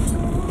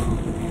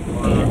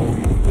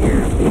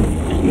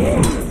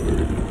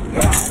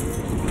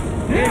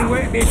 Here,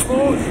 witness,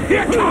 boys!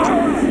 Here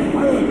comes!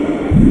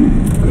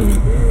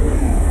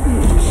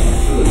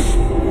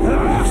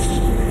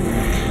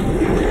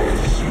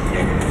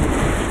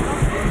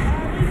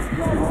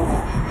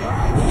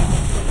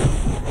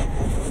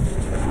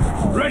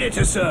 Ready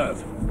to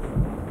serve.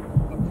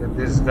 Okay,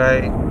 this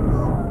guy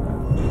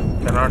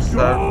cannot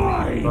serve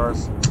me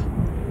because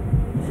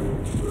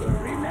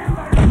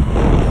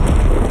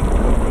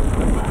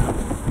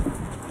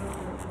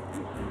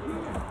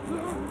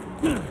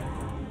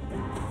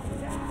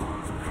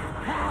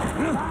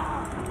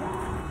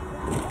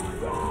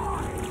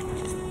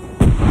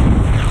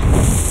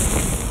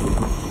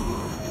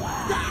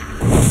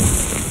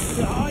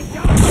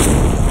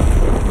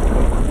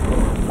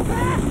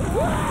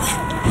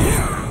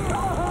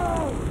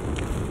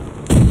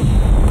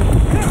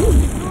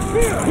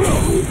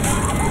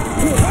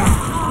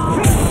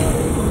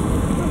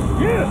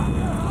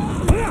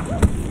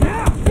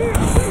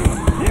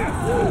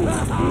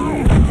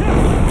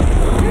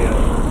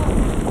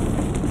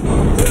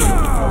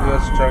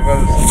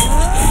struggles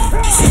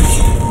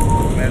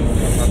meant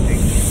for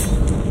nothing.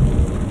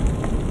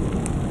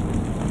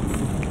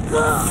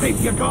 Keep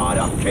your guard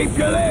up, keep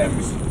your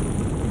limbs!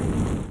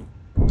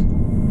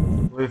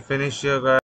 We finish here, guys.